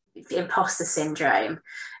imposter syndrome,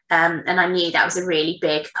 and I knew that was a really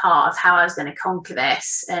big part of how I was going to conquer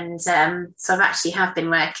this. And so I've actually been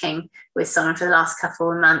working with someone for the last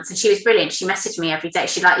couple of months, and she was brilliant. She messaged me every day.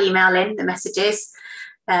 She'd email in the messages,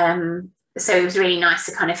 so it was really nice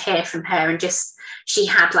to kind of hear from her, and just she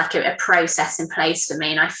had like a process in place for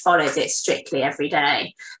me, and I followed it strictly every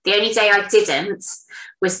day. The only day I didn't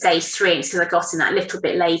was day 3, because I got in that little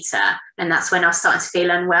bit later, and that's when I was starting to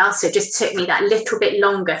feel unwell. So it just took me that little bit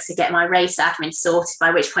longer to get my race admin sorted,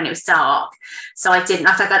 by which point it was dark. So I didn't,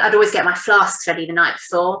 I'd always get my flasks ready the night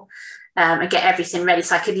before, and get everything ready,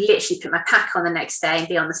 so I could literally put my pack on the next day and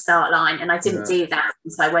be on the start line. And I didn't do that,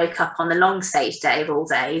 so I woke up on the long stage day of all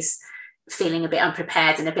days feeling a bit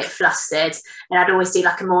unprepared and a bit flustered. And I'd always do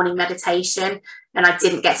like a morning meditation, and I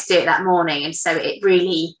didn't get to do it that morning, and so it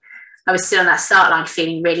really, I was still on that start line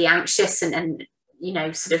feeling really anxious and you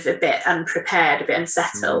know, sort of a bit unprepared, a bit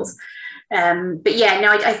unsettled. But yeah,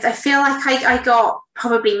 no, I feel like I got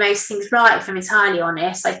probably most things right, if I'm entirely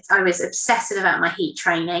honest. I was obsessive about my heat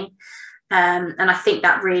training, and I think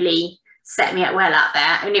that really set me up well out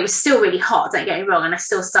there. And it was still really hot, don't get me wrong, and I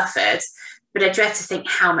still suffered, but I dread to think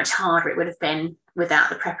how much harder it would have been without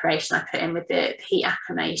the preparation I put in with the heat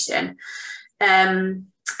acclimation.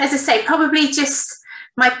 As I say, probably just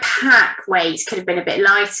my pack weight could have been a bit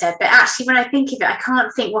lighter, but actually when I think of it, I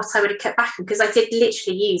can't think what I would have cut back on, because I did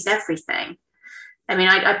literally use everything. I mean,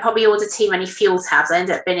 I probably ordered too many fuel tabs. I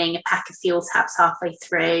ended up binning a pack of fuel tabs halfway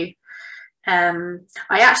through. I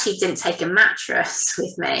actually didn't take a mattress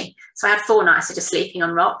with me, so I had 4 nights of just sleeping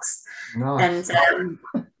on rocks. Nice. And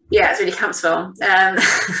yeah, it's really comfortable.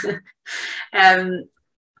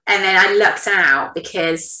 And then I lucked out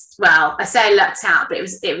because, well, I say I lucked out, but it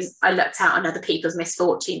was I lucked out on other people's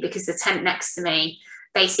misfortune, because the tent next to me,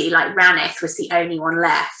 basically like Ranith was the only one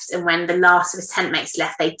left. And when the last of his tent mates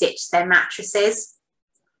left, they ditched their mattresses.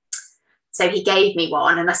 So he gave me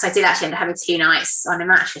one, and thus I did actually end up having 2 nights on a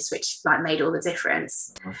mattress, which like made all the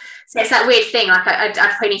difference. So it's that weird thing, like I'd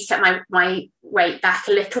probably need to get my weight back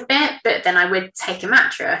a little bit, but then I would take a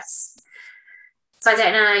mattress. So I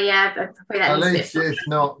don't know, yeah, but probably that at needs least it's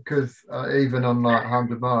not, because even on like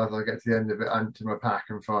 100 miles, I get to the end of it, empty my pack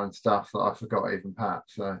and find stuff that I forgot to even pack.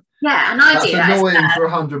 So yeah, and I that's do that. annoying for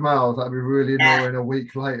 100 miles. That'd be really annoying a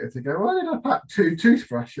week later to go, why did I pack 2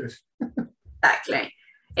 toothbrushes? Exactly.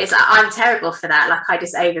 It's I'm terrible for that. Like I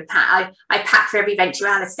just overpack. I pack for every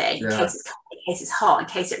eventuality, in case it's cold, in case it's hot, in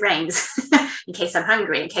case it rains, in case I'm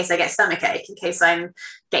hungry, in case I get stomachache, in case I'm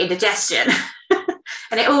getting digestion.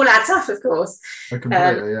 And it all adds up, of course.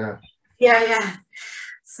 Completely, yeah.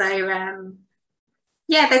 So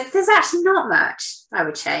yeah, there's actually not much I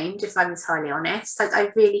would change, if I'm entirely honest. I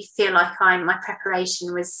really feel like my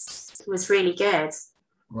preparation was really good.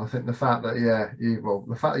 Well, I think the fact that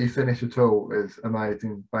the fact that you finished at all is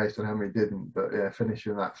amazing, based on how many didn't. But yeah,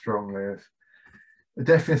 finishing that strongly is a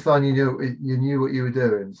definite sign you knew what you were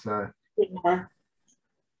doing. So yeah.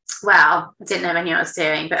 Well, I didn't know I knew what I was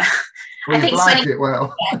doing, but well, I think blanked it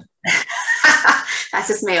well. That's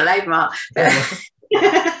just me all over, Mark.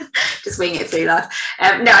 Just wing it through life.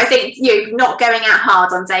 No, I think not going out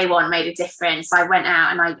hard on day 1 made a difference. I went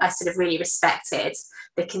out and I sort of really respected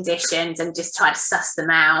the conditions and just tried to suss them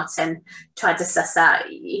out, and tried to suss out,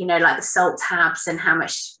 like the salt tabs and how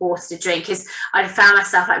much water to drink, because I found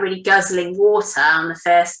myself like really guzzling water on the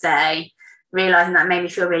first day, realizing that made me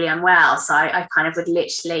feel really unwell. So I kind of would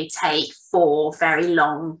literally take 4 very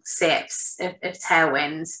long sips of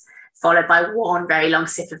Tailwind, followed by 1 very long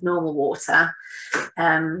sip of normal water,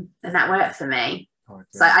 and that worked for me. Okay.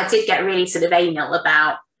 So I did get really sort of anal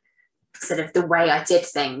about sort of the way I did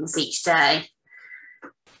things each day.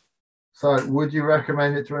 So would you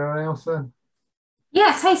recommend it to anyone else then?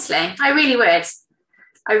 Yeah, totally. I really would.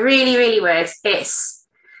 I really, really would. It's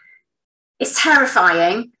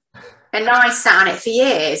terrifying. And I sat on it for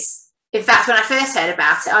years. In fact, when I first heard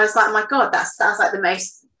about it, I was like, oh my God, that sounds like the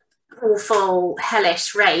most awful,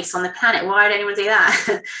 hellish race on the planet. Why would anyone do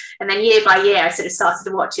that? And then year by year, I sort of started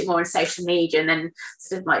to watch it more on social media, and then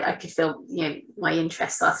sort of I could feel, my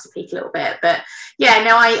interest started to peak a little bit. But yeah,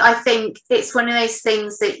 no, I think it's one of those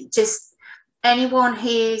things that just anyone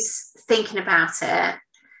who's thinking about it,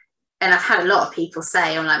 and I've had a lot of people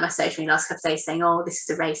say on like my social media last couple of days saying, oh, this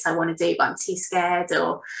is a race I want to do, but I'm too scared,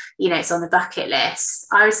 or, it's on the bucket list.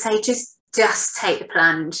 I would say just take the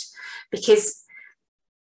plunge, because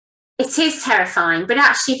it is terrifying. But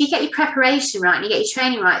actually, if you get your preparation right and you get your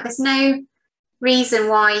training right, there's no reason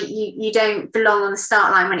why you don't belong on the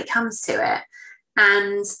start line when it comes to it.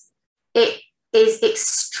 And it is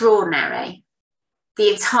extraordinary the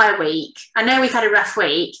entire week. I know we've had a rough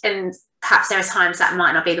week, and perhaps there are times that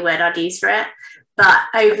might not be the word I'd use for it, but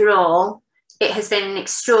overall, it has been an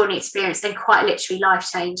extraordinary experience and quite literally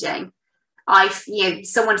life-changing.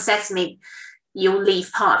 Someone said to me, you'll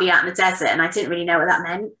leave part of you out in the desert, and I didn't really know what that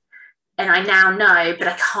meant. And I now know, but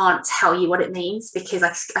I can't tell you what it means because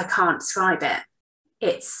I can't describe it.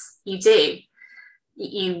 It's, you do.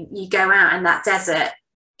 You go out in that desert,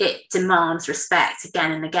 it demands respect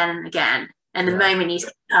again and again and again. And the moment you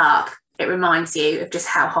step up, it reminds you of just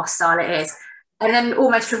how hostile it is. And then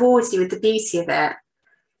almost rewards you with the beauty of it.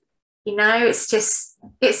 You know, it's just,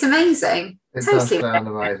 it's amazing. It totally does sound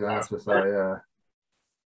amazing, I have to say, yeah.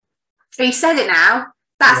 So you said it now.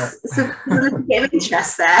 That's a little bit of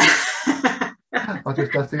interest there. I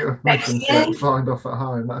just have to get a permission to signed off at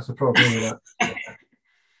home. That's the problem, isn't it?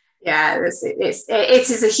 Yeah, it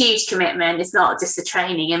is a huge commitment. It's not just the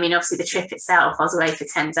training. I mean, obviously the trip itself, I was away for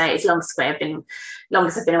 10 days, longest I've been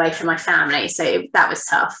away from my family. So that was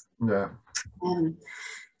tough. Yeah.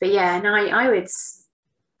 But yeah, no, I would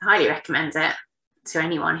highly recommend it to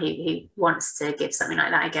anyone who wants to give something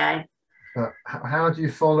like that a go. But how do you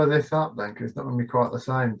follow this up then? Because it's not going to be quite the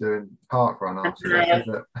same doing park run after this,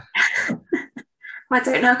 is it? I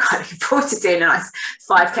don't know. I'm quite looking forward to doing a nice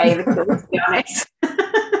 5K in the field, to be honest.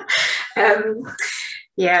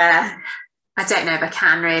 Yeah, I don't know if I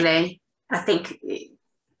can really. I think,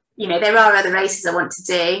 you know, there are other races I want to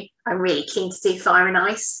do. I'm really keen to do Fire and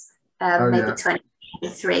Ice, maybe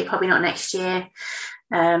 2023, probably not next year.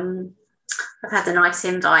 I've had a nice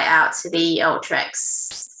invite out to the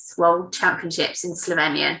Ultrex World Championships in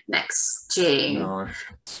Slovenia next June,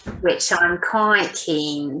 which I'm quite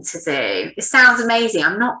keen to do. It sounds amazing.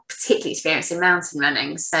 I'm not particularly experienced in mountain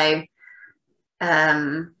running, so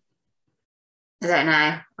I don't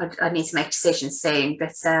know. I need to make a decision soon,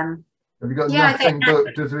 but have you got nothing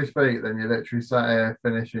booked as we speak? Then you're literally sat here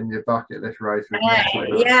finishing your bucket list race.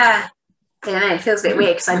 Yeah, I know, it feels a bit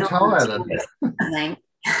weird because I retire then.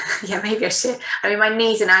 Yeah, maybe I should. I mean, my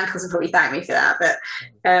knees and ankles will probably thank me for that, but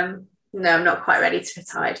no, I'm not quite ready to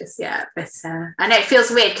retire just yet. But I know it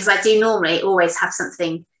feels weird because I do normally always have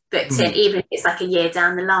something booked in, even if it's like a year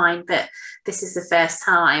down the line. But this is the first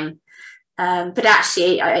time. But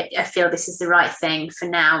actually, I feel this is the right thing for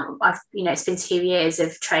now. It's been 2 years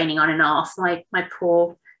of training on and off. My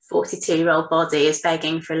poor 42-year-old body is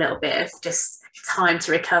begging for a little bit of just time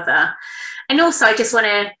to recover. And also, I just want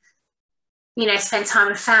to, spend time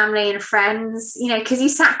with family and friends, because you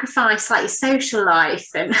sacrifice like your social life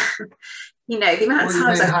and, the amount of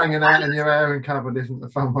times hanging out in your airing cupboard isn't a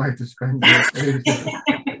fun way to spend it.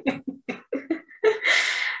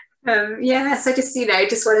 So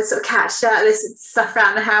just want to sort of catch up. There's stuff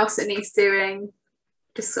around the house that needs doing.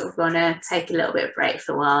 Just sort of want to take a little bit of break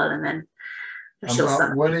for a while, and then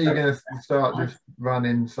when are you going to start just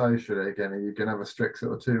running socially again? Are you going to have a strict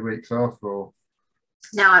sort of 2 weeks off, or?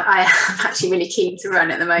 No, I'm actually really keen to run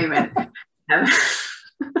at the moment.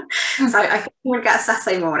 So I want to get a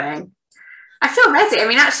Saturday morning. I feel ready. I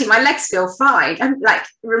mean, actually, my legs feel fine. I'm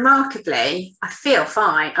remarkably, I feel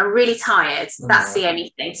fine. I'm really tired. That's the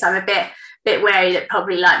only thing. So I'm a bit wary that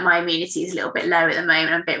probably my immunity is a little bit low at the moment.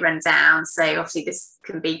 I'm a bit run down. So obviously this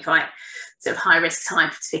can be quite sort of high risk time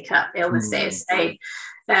to pick up illnesses. So,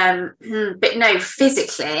 but no,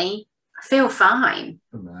 physically, I feel fine.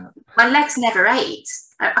 My legs never ached.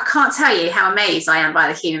 I can't tell you how amazed I am by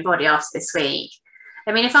the human body after this week.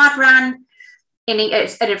 I mean, if I'd ran in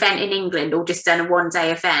an event in England or just done a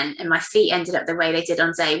one-day event and my feet ended up the way they did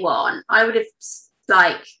on day one, I would have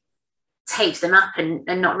taped them up and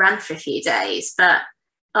not run for a few days. But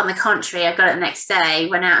on the contrary, I got it the next day,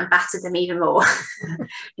 went out and battered them even more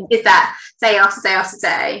and did that day after day after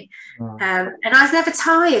day. And I was never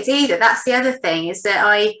tired either. That's the other thing, is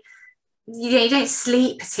that you don't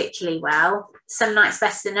sleep particularly well. Some nights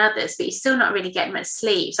better than others, but you're still not really getting much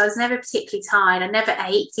sleep. So I was never particularly tired. I never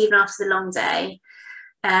ached even after the long day.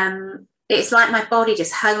 It's like my body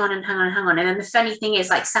just hung on and hung on and hung on. And then the funny thing is,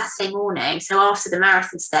 Saturday morning, so after the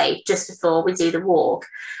marathon stage, just before we do the walk,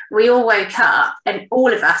 we all woke up and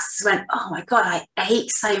all of us went, oh my God, I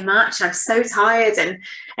ache so much. And I'm so tired.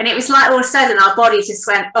 And it was like all of a sudden our body just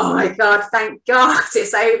went, oh my God, thank God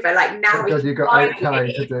it's over. Now you've got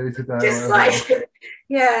 8K to do today. Just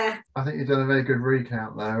yeah. I think you've done a very good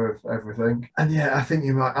recount there of everything. And yeah, I think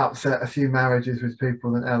you might upset a few marriages with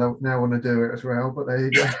people that now want to do it as well, but there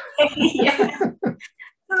you go. Yeah.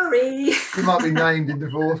 Sorry. You might be named in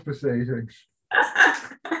divorce proceedings.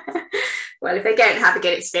 Well, if they don't have a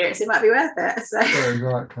good experience, it might be worth it. So. Yeah,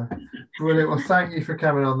 exactly. Brilliant. Well, thank you for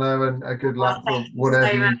coming on there, and good luck for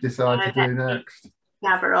whatever you decide to do next.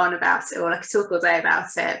 Gather on about it, or I could talk all day about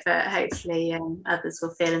it, but hopefully others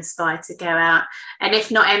will feel inspired to go out. And if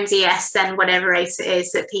not MDS, then whatever race it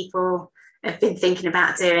is that people have been thinking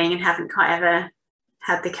about doing and haven't quite ever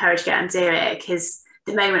had the courage to go out and do it, because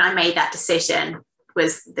the moment I made that decision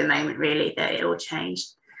was the moment really that it all changed.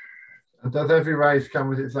 And does every race come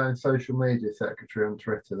with its own social media secretary on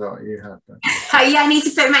Twitter that you have? Then? Yeah, I need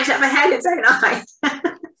to put mention up my head, don't I?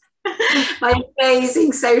 My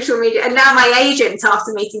amazing social media. And now my agent,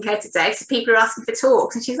 after meeting her today, so people are asking for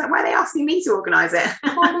talks. And she's like, why are they asking me to organise it?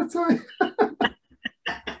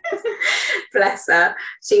 Bless her.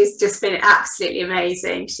 She's just been absolutely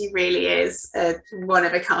amazing. She really is one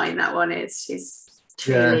of a kind, that one is. She's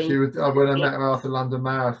truly... Yeah, she was. When I met her after London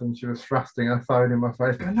Marathon, she was thrusting her phone in my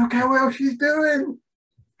face, going, look how well she's doing.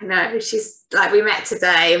 No, she's like, we met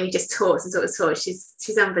today and we just talked and talked.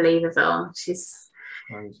 She's unbelievable. She's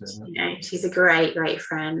a great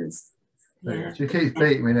friend. Yeah. She keeps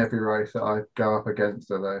beating me in every race that I go up against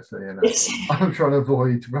her though, so I'm trying to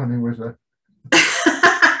avoid running with her.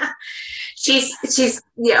 She's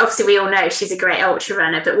obviously we all know she's a great ultra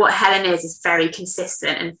runner, but what Helen is very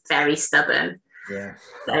consistent and very stubborn. Yeah.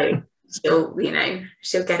 So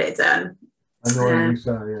she'll get it done. Annoying,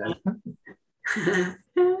 so yeah.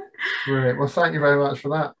 Brilliant. Well, thank you very much for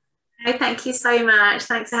that. Oh, thank you so much.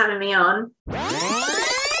 Thanks for having me on.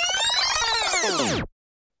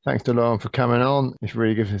 Thanks to Lauren for coming on. It's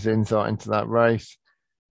really gives us insight into that race.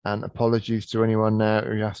 And apologies to anyone now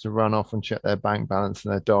who has to run off and check their bank balance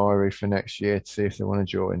and their diary for next year to see if they want to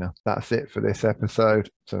join her. That's it for this episode.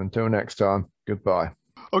 So until next time, goodbye.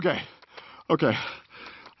 Okay.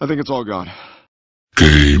 I think it's all gone.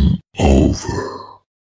 Game over.